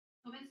か。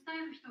述べ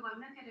伝える人がい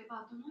なけれ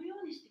ば、どの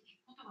ようにして聞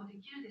くことがで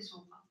きるでし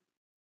ょうか。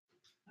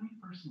Let me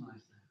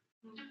personalize that.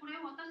 じゃあ、これ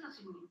を私た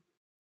ちに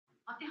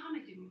当てはめ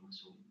てみま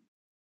しょう。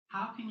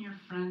How can your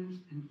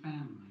friends and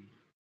family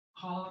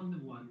call on the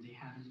one they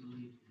haven't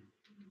believed in?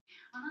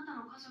 あなた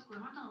の家族、あ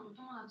なたのお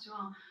友達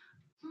は、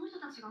その人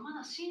たちがま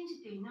だ信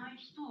じていない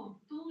人を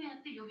どうや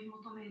って呼び求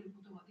める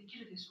ことができ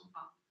るでしょう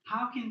か。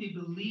How can they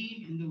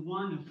believe in the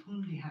one of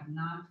whom they have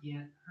not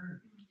yet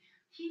heard?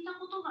 聞いた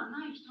ことが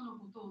ない人の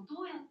ことを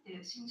どうやっ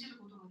て信じる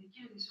ことができ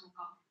るでしょう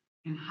か。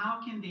And how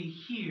can they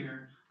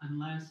hear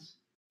unless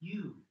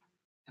you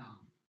tell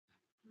them?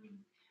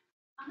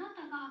 あな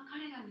たが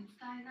彼らに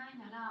伝えない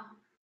なら、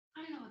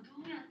彼らはど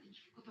うやって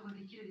聞くことが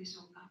できるでし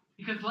ょうか。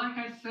Because like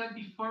I said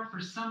before,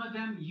 for some of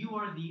them, you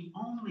are the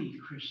only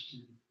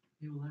Christian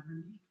they will ever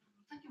meet.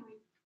 さっきも言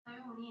った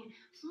ように、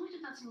その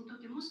人たちにとっ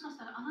てもしかし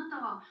たらあな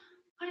たは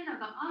彼ら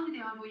が会う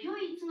であろう唯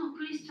一の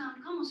クリスチャ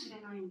ンかもし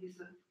れないんで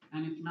す。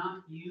And if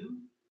not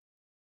you,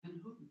 then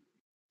who?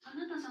 あ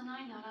なたじゃな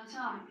いなら、じ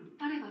ゃあ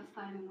誰が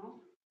伝える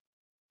の？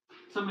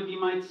 Somebody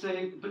might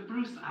say, but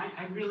Bruce,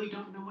 I really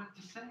don't know what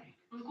to say.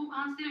 こう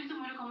感じてる人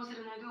もいるかもし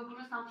れないけど、ブ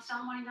ルーさん、私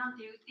あんまりなん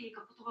て言っていい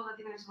か言葉が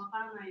出ないしわか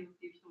らないよっ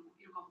ていう人も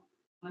いるかも。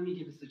Let me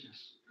give a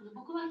suggestion.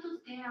 僕は一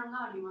つ提案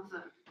があります。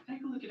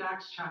Take a look at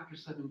Acts chapter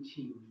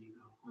 17 when you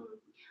go home.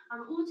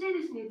 お家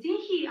でですね、ぜ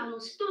ひ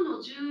使徒の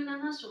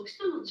17章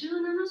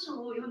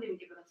を読んでみ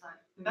てください。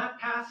In that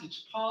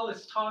passage, Paul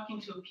is talking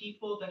to a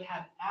people that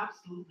had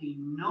absolutely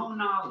no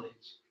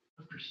knowledge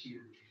of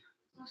Christianity.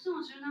 使徒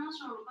の17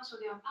章の箇所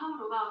では、パウ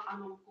ロが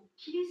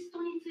キリス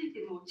トについ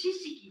ての知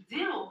識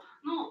ゼロ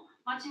の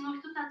町の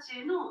人た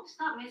ちへのし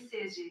たメッ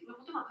セージの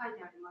ことが書い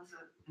てあります。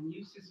And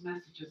use his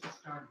message as a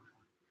starting point.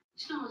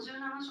 使徒の17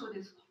章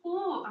です。こ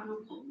こをこ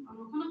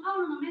のパ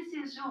ウロのメッセ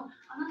ージを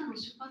あなたの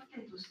出発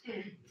点とし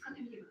て使っ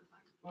てみてくださ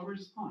い。What were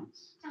his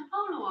points? じゃあ、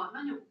パウロは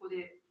何をここ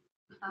で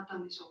語った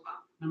んでしょう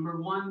か。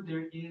Number one,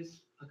 there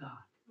is a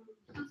God.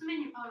 一つ目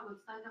にパウロ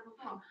が伝えたこ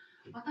とは、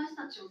私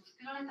たちを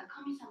作られた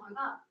神様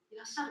がい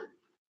らっしゃる。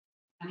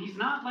And he's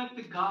not like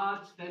the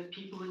gods that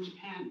people in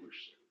Japan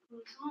worship.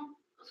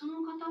 そ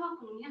の方は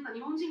皆さん日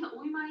本人が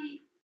お参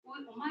り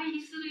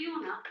するよ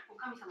うな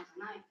神様じ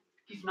ゃない。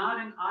He's not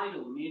an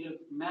idol made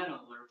of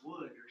metal or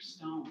wood or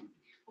stone.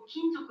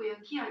 金属や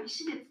木や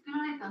石で作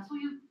られたそう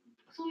いう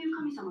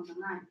神様じゃ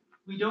ない。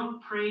We don't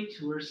pray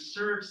to or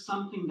serve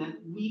something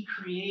that we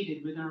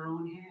created with our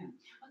own hands.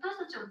 私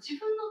たちは自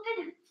分の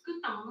手で作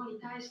ったもの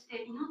に対し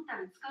て祈った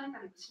り疲れた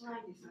りはしな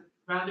いです。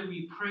Rather,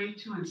 we pray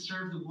to and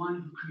serve the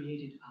one who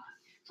created us.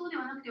 そうで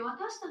はなくて、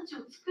私たちを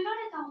作ら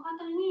れたお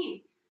方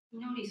に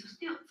祈り、そし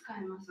て使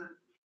います。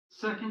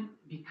Second,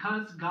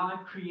 because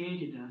God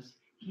created us,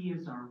 He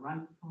is our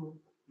rightful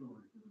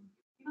Lord.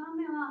 2番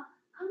目は、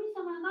神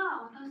様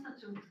が私た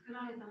ちを作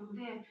られたの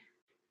で、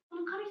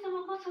この神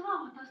様こそ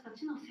が私た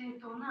ちの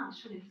正当な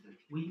主です。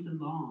We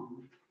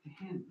belong to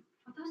Him.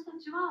 私た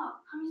ち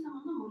は神様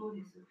のもの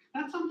です。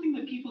That's something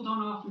that people don't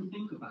often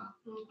think about.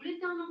 これ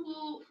って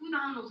普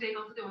段の生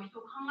活では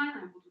人は考え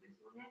ないことです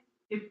よね。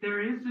If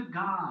there is a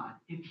God,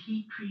 if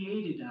He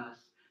created us,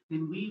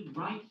 then we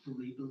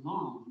rightfully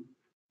belong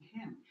to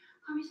Him.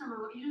 神様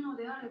がいるの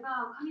であれ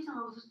ば、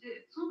そし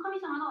てその神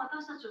様が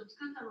私たちを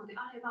作ったので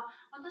あれば、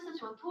私た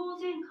ちは当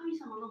然神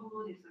様のも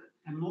のです。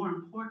And more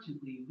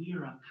importantly, we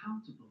are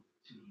accountable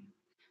to Him.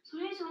 そ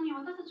れ以上に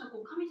私たちは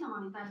神様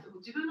に対して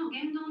自分の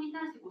言動に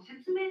対して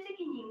説明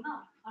責任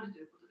があると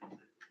いうことで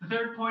す。The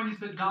third point is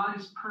that God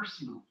is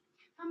personal.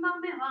 3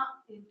番目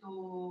は、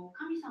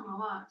神様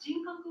は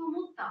人格を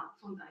持った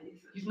存在で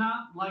す。He's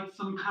not like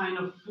some kind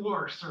of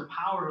force or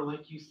power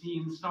like you see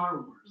in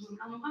Star Wars.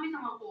 神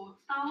様は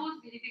スター・ウォ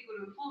ーズに出てく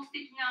るフォース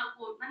的な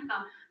何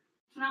か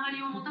つなが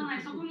りを持たな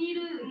い、そこにい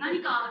る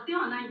何かで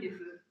はないんです。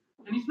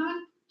And He's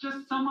not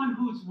just someone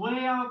who's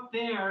way out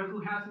there who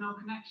has no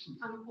connection.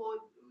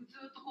 ず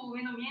っと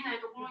上の見えな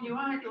いところにお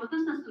られて、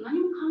私たちと何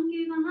も関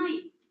係がな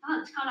い、た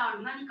だ力あ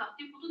る何かっ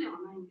ていうことで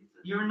はないんです。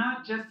You're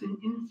not just an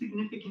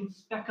insignificant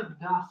speck of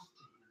dust.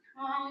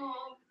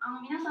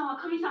 皆さんは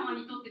神様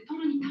にとって取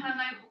るに足ら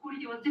ない誇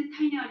りでは絶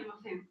対にありま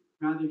せん。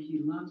Rather,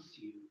 He loves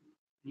you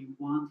and He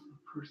wants a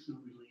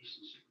personal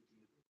relationship with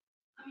you.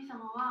 神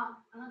様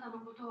はあなたの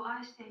ことを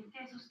愛してい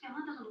て、そしてあ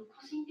なたとの個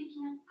人的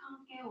な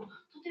関係を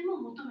とても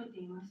求めて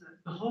います。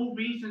The whole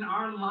reason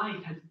our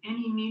life has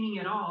any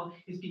meaning at all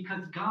is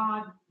because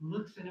God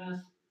looks at us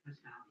as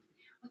valuable.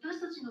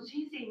 私たちの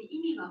人生に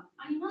意味が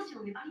あります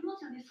よね。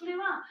それ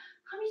は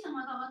神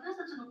様が私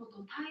たちのこと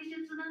を大切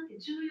だって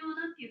重要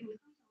だっていうふうに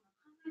神様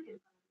が考えてい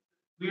るからで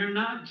す。We are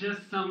not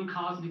just some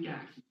cosmic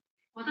accident.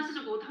 私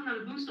たちは単な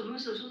る分子と分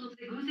子の衝突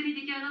で偶然に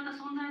出来上がった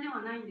存在で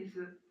はないんです。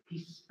He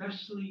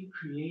specially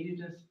created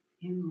us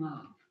in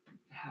love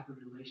to have a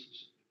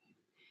relationship with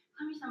Him.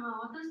 神様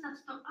は私た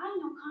ちと愛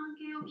の関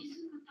係を築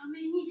くた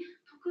めに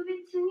特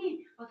別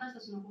に私た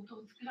ちのこ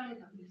とを作ら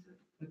れたんです。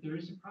But there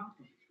is a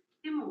problem.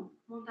 でも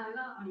問題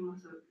がありま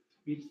す。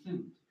 We've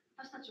sinned.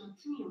 私たちは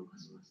罪を犯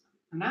しました。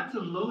And that's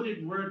a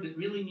loaded word that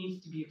really needs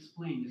to be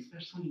explained,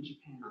 especially in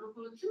Japan. こ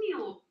の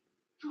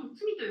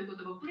罪という言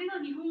葉、これが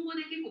日本語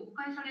で結構誤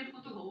解されるこ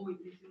とが多い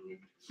んですよ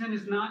ね。Sin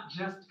is not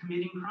just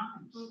committing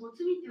crimes. 罪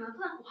っていうのは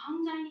ただ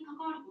犯罪に関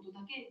わること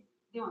だけ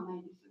ではな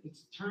いです。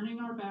It's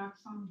turning our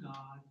backs on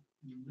God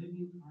and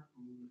living our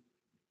own life.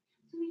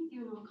 罪って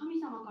いうのは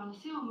神様から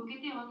背を向け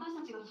て私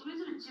たちがそれ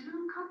ぞれ自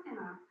分勝手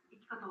な生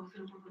き方を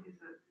することです。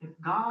If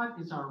God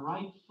is our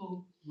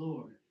rightful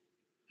Lord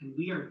and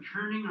we are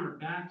turning our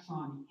backs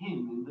on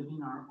Him and living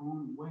our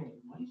own way,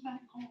 what is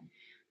that called?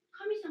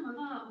 神様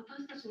が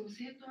私たちの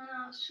正当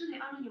な主で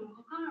あるにも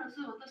かかわら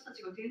ず私た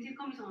ちが全然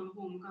神様の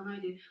方を向かな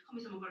いで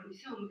神様から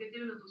背を向けて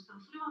いるんだとした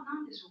らそれは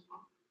何でしょうか？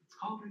 It's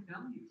called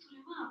rebellion. そ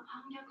れは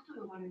反逆と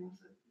呼ばれま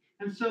す。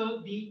And so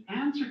the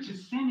answer to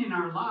sin in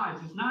our lives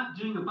is not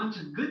doing a bunch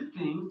of good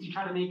things to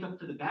try to make up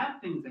for the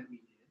bad things that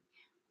we did.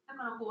 だ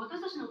から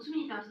私たちの罪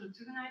に対する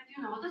償いとい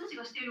うのは私たち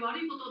がしている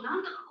悪いことを何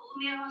とか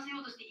埋め合わせ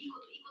ようとしていい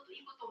こと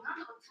を何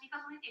とか積み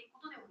重ねていく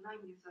ことではない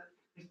んです。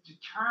Is to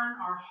turn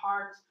our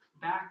hearts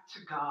back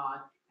to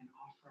God and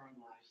offer our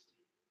lives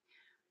to Him.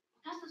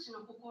 私たち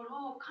の心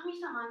を神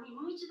様に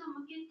もう一度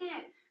向け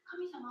て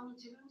神様に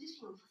自分自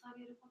身を捧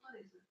げること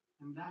です。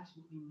And that's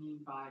what we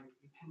mean by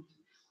repentance.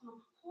 こ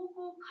の方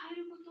向を変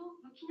えること、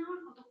向き直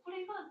ること、こ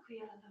れが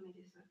悔い改めで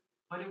す。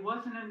But it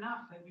wasn't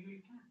enough that we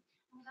repent.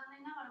 残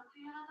念ながら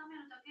悔い改め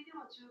るだけで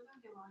は十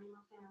分ではあり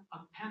ません。A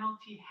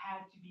penalty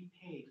had to be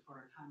paid for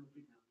our time of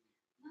rebellion.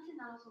 なぜ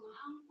ならその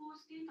反抗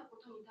していたこ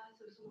とに対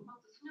するその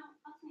罰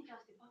に対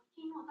して罰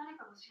金を誰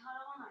かが支払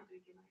わないと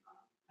いけないか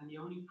ら。And the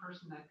only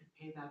person that could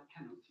pay that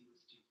penalty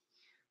was Jesus.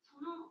 そ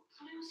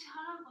れを支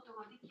払うこと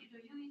ができ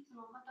る唯一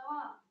の方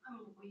は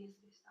神の子イエス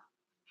でした。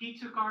He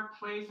took our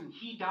place and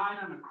He died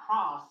on a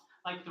cross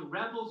like the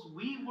rebels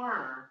we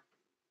were,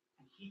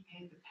 and He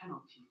paid the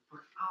penalty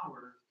for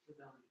our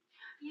rebellion.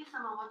 イエス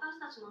様は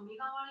私たちの身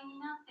代わりに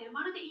なって、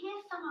まるでイ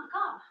エス様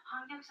が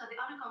反逆者で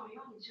あるかの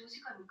ように十字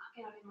架にか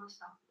けられまし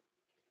た。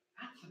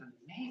That's an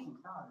amazing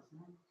thought,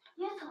 isn't it?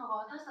 イエス様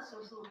が私たち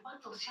のその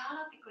罰を支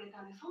払ってくれ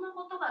たんで、そんな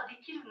ことが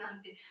できるなん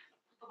て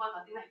言葉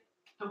が出ない。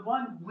The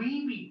one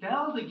we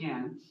rebelled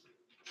against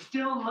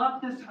still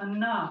loved us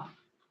enough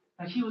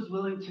that He was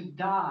willing to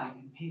die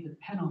and pay the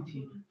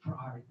penalty for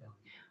our rebellion.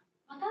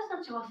 私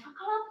たちは逆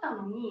らった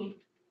のに、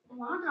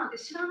もうあなたなんて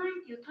知らな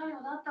いっていう態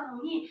度だったの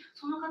に、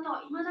その方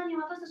は未だに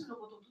私たちの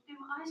ことをとて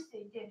も愛し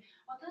ていて、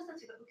私た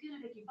ちが受ける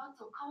べき罰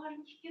を代わ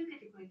りに引き受け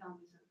てくれたん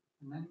です。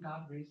And then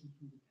God raised Him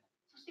from the dead.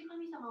 そして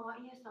神様は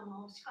イエス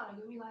様を死から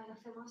蘇ら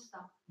せまし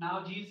た。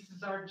Now Jesus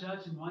is our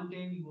judge, and one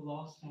day we will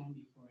all stand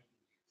before Him.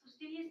 そ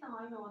してイエス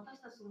様は今私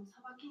たちの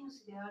裁き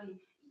主であり、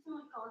いつ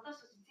の日か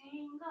私たち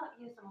全員が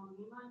イエス様の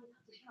御前に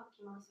立つ日が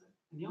来ます。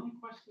And the only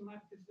question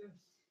left is this.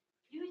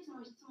 唯一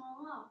の質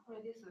問はこ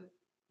れです。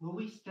Will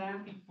we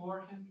stand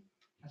before Him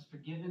as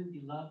forgiven,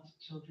 beloved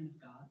children of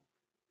God?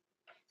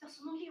 じゃあ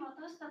その日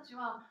私たち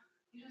は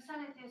許さ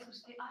れて、そ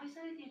して愛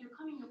されている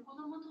神の子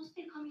供とし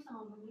て神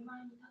様の御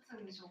前に立つ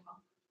んでしょうか？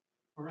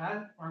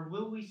 Or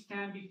will we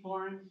stand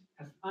before Him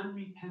as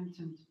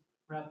unrepentant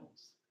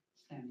rebels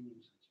standing in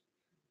judgment?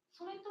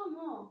 それと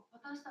も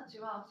私たち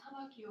は裁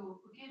きを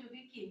受ける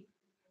べき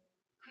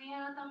悔い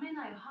改め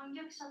ない反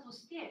逆者と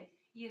して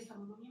イエス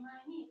様の御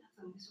前に立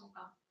つんでしょう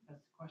か？ That's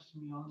the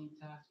question we all need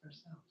to ask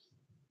ourselves.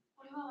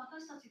 これは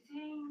私たち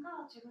全員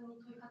が自分に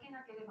問いかけ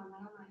なければな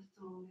らない質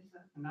問です。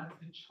 And that's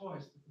the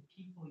choice that the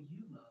people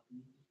you love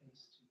need to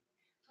face too.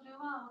 それ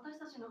は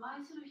私たちの愛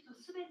する人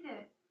すべ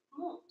て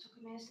も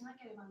直面しな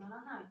ければな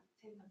らない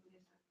選択で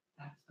す。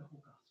 That's the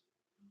whole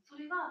gospel. こ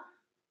れ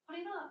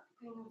が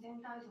福音の全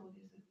体像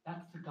です。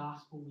 That's the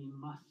gospel we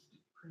must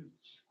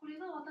preach. これ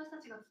が私た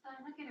ちが伝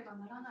えなければ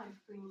ならない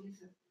福音で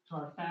す。 To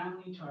our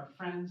family, to our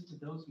friends, to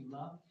those we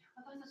love.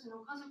 私たちの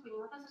家族に、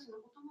私たち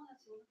のお友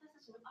達に、私た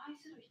ちの愛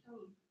する人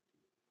に。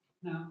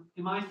Now,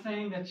 am I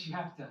saying that you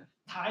have to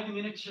tie them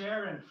in a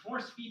chair and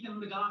force feed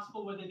them the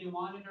gospel whether they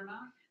want it or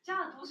not? じ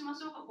ゃあどうしま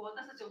しょうか？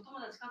私たちお友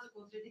達、家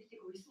族を連れてきて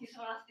椅子に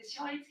座らせて、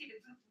縛り付け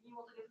てずっと耳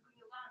元で福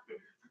音をバーって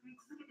叫び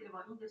続けてれ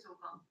ばいいんでしょ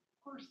うか？ Of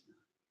course not.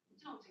 も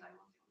ちろん違い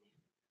ますよ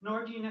ね。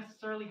Nor do you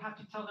necessarily have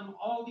to tell them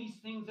all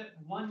these things at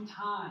one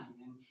time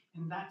and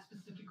in that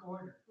specific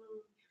order.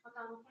 ま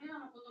たこれら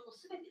のことを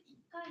すべて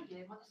1回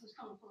で、またし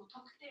かもこの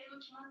特定の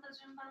決まった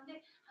順番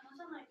で話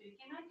さないとい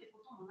けないという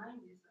こともない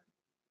んです。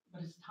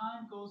But as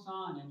time goes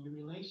on and your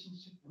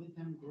relationship with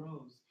them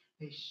grows,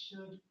 they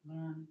should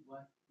learn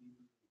what you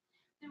believe.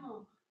 で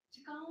も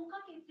時間を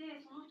かけて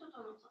あ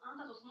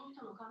なたとその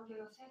人の関係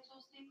が成長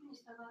していくに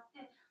従っ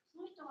て、そ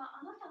の人は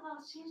あなた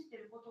が信じ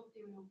ていることって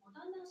いうのを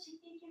だんだん知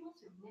っていきま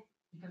すよね。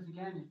Because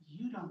again, if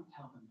you don't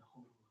tell them the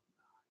whole will of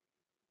God,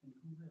 then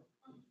who will?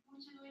 もう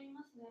一度言い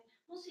ますね。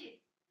もし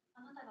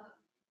あなたが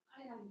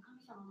彼らに神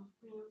様の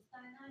福音を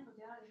伝えないの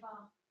であれ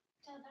ば、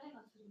じゃあ誰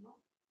がする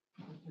の？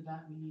 But for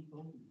that we need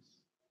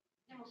boldness.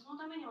 でもそ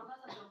のために私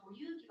たちは勇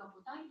気が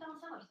大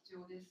胆さが必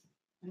要です。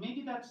And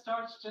maybe that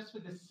starts just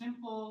with a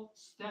simple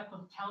step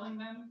of telling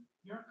them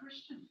you're a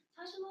Christian.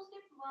 最初のステ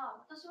ップは、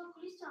私は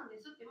クリスチャン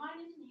ですって周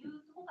りの人に言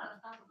うところから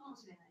スタートかも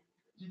しれない。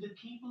Do the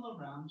people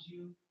around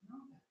you know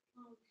that?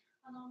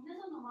 皆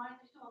さんの周り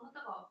の人はあな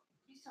たが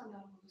クリスチャン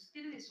であることを知って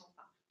いるでしょう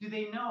か？ Do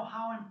they know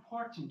how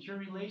important your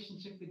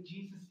relationship with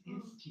Jesus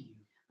is to you?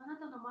 あな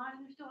たの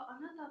周りの人はあ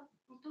なた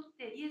にとっ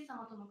てイエス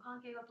様との関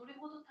係がどれ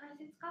ほど大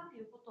切かと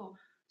いうことを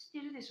知って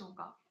いるでしょう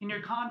か？ In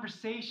your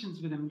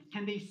conversations with them,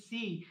 can they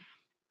see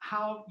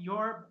how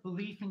your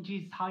belief in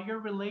Jesus, how your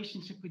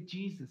relationship with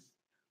Jesus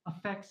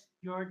affects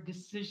your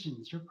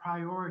decisions, your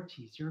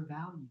priorities, your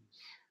values?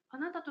 あ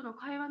なたとの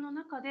会話の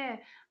中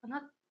であ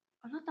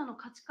なたの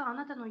価値観、あ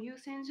なたの優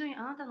先順位、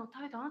あなたの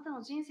態度、あなた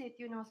の人生っ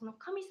ていうのはその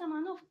神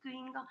様の福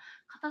音が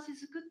形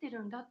作って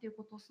るんだっていう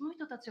ことをその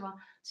人たちは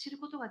知る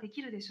ことがで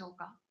きるでしょう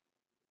か？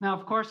 Now,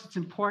 of course, it's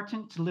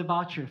important to live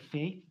out your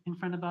faith in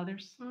front of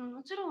others.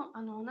 もちろん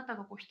あなた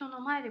が人の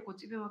前で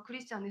自分はク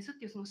リスチャンですっ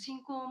ていうその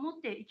信仰を持っ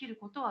て生きる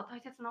ことは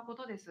大切なこ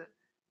とです。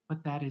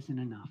But that isn't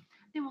enough.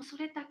 でもそ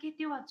れだけ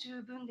では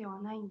十分で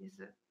はないんで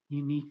す。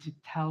You need to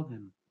tell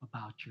them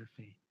about your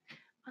faith.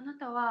 あな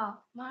た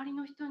は周り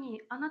の人に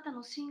あなた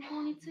の信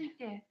仰につい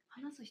て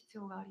話す必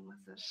要がありま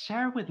す。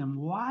Share with them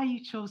why you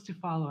chose to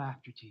follow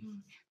after Jesus.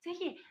 ぜ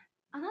ひ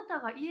あなた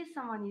がイエス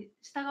様に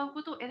従う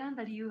ことを選ん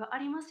だ理由があ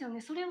りますよ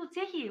ね。それを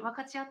ぜひ分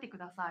かち合ってく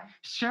ださい。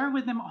Share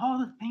with them all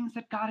the things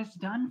that God has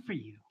done for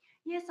you.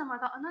 イエス様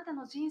があなた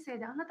の人生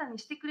であなたに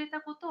してくれた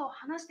ことを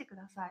話してく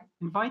ださい。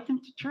Invite them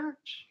to church.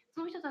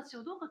 その人たち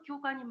をどうか教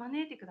会に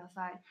招いてくだ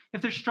さい。If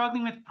they're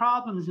struggling with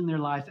problems in their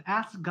lives,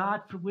 ask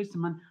God for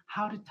wisdom on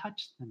how to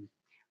touch them.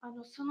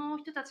 その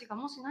人たちが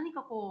もし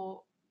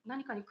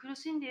何かに苦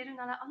しんでいる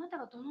なら、あなた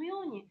がどの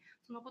ように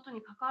そのこと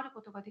に関わる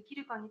ことができ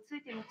るかにつ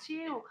いての知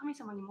恵を神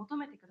様に求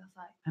めてくだ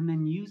さい。And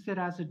then use it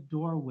as a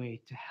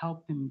doorway to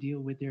help them deal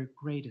with their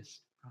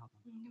greatest problem.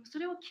 でもそ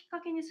れをきっ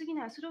かけに過ぎ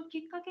ない。それをき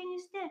っかけに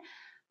して、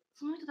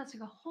その人たち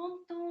が本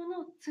当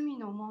の罪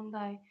の問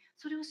題、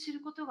それを知っ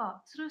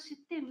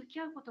て向き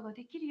合うことが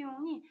できるよ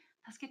うに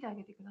助けてあ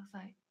げてくだ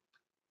さい。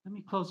Let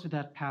me close with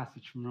that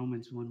passage from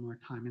Romans one more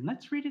time, and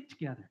let's read it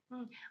together.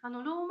 ロ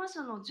ーマ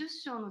書の10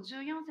章の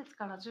14節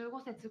から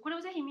15節、これ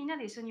をぜひみんな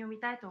で一緒に読み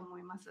たいと思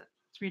います。Let's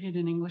read it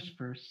in English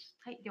first.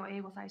 はい、では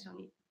英語最初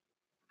に。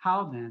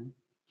How then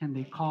can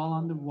they call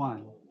on the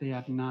one they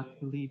have not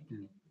believed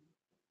in?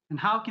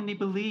 And how can they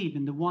believe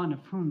in the one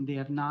of whom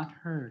they have not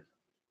heard?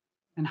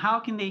 And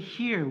how can they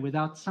hear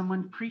without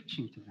someone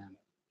preaching to them?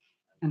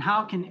 And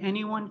how can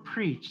anyone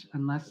preach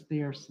unless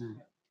they are sent?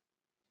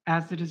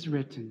 As it is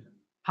written,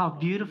 how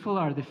beautiful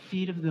are the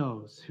feet of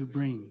those who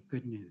bring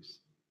good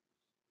news.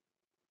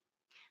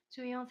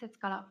 14節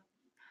から。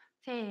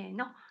せー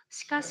の。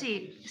しか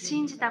し、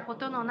信じたこ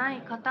とのな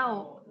い方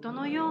をど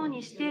のよう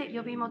にして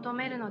呼び求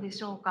めるので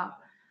しょうか。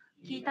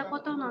聞いたこ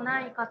との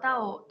ない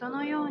方をど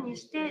のように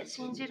して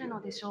信じる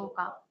のでしょう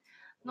か。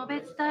述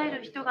べ伝え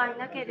る人がい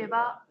なけれ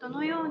ばど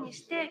のように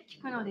して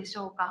聞くのでし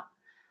ょうか。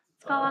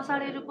使わさ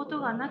れること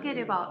がなけ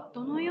れば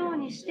どのよう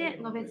にして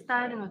述べ伝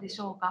えるのでし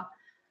ょうか。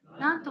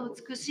なんと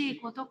美し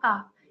いこと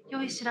か。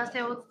良い知ら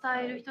せを伝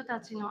える人た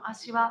ちの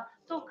足は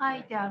と書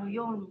いてある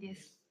ようにで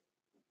す。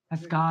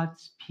As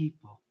God's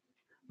people,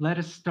 let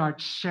us start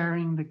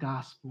sharing the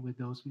gospel with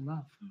those we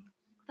love.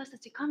 私た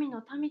ち神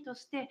の民と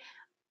して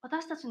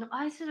私たちの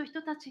愛する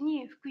人たち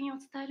に福音を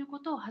伝えるこ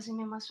とを始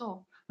めまし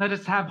ょう。Let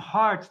us have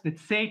hearts that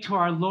say to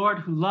our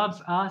Lord who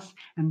loves us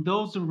and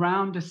those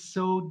around us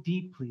so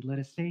deeply, let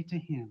us say to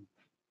him,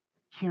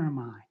 Here am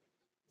I,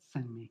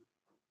 send me.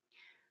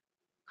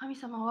 神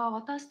様は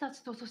私た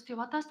ちとそして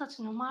私た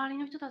ちの周り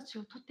の人たち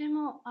をとて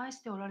も愛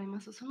しておられ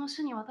ます。その主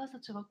に私た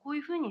ちはこうい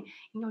うふうに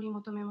祈り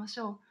求めまし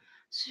ょう。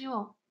主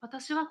よ、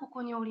私はこ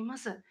こにおりま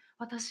す。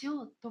私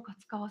をどうか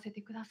使わせ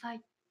てくださ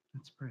い。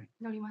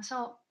祈りまし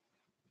ょ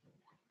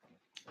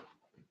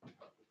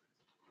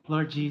う。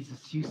Lord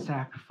Jesus, you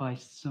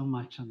sacrificed so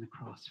much on the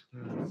cross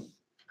for us.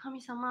 神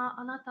様、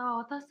あなたは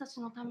私たち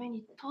のため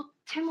にとっ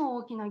ても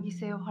大きな犠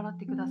牲を払っ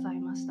てください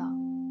ました。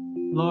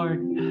Lord,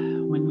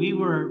 when we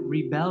were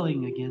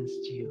rebelling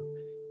against you,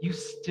 you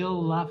still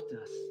loved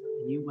us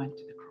and you went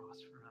to the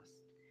cross for us.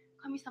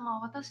 神様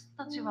は私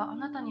たちはあ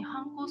なたに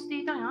反抗して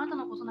いたのに、あなた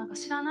のことなんか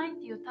知らないっ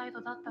ていう態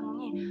度だったの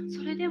に、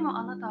それでも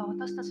あなたは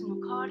私たちの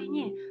代わり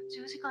に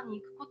十字架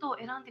に行くことを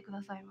選んでく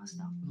ださいまし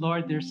た。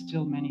Lord, there's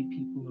still many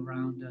people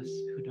around us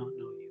who don't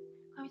know you.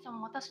 神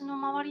様、私の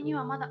周りに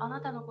はまだあな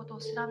たのことを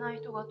知らない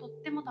人がとっ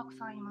てもたく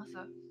さんいます。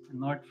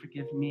And Lord,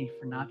 forgive me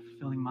for not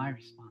fulfilling my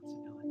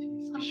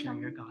responsibilities to share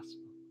your gospel.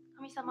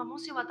 神様、も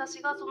し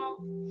私がその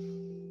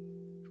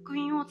福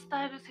音を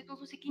伝える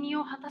責任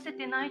を果たせ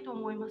てないと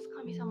思います。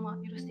神様、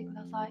許してく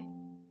ださい。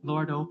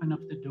Lord, open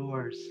up the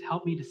doors.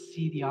 Help me to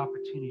see the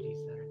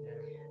opportunities that are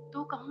there.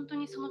 どうか本当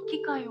にその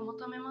機会を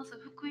求めます。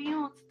福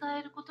音を伝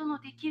えることの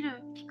でき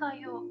る機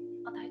会を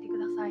与えてく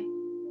ださい。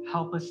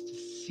Help us to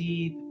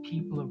see the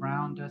people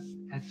around us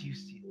as you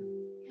see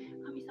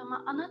them. 神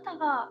様、あなた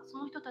がそ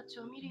の人たち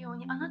を見るよう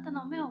に、あなた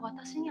の目を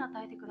私に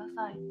与えてくだ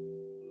さい。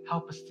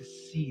Help us to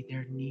see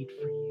their need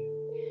for you.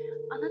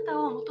 あなた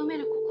を求め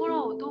る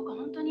心をどうか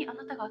本当にあ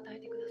なたが与え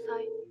てくださ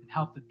い。And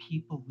help the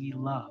people we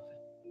love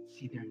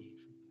see their need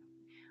for you.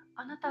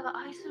 あなたが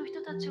愛する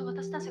人たちを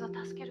私たちが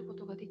助けるこ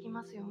とができ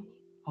ますように。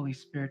Holy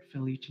Spirit,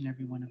 fill each and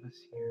every one of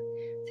us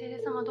here. 聖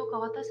霊様、どうか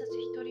私たち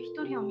一人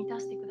一人を満た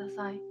してくだ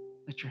さい。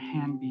Let your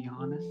hand be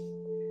on us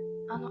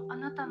あ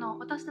なたの、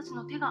私たち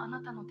の手があ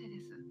なたの手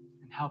です。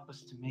and help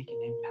us to make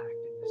an impact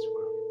in this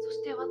world. そ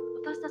して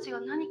私たちが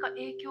何か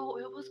影響を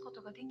及ぼすこ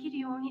とができる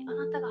ようにあ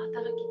なたが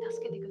働き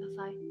助けてくだ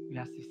さい。 We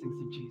ask these things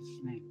in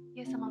Jesus' name.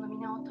 イエス様の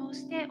皆を通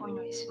してお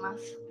祈りしま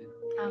す。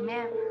アー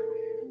メン。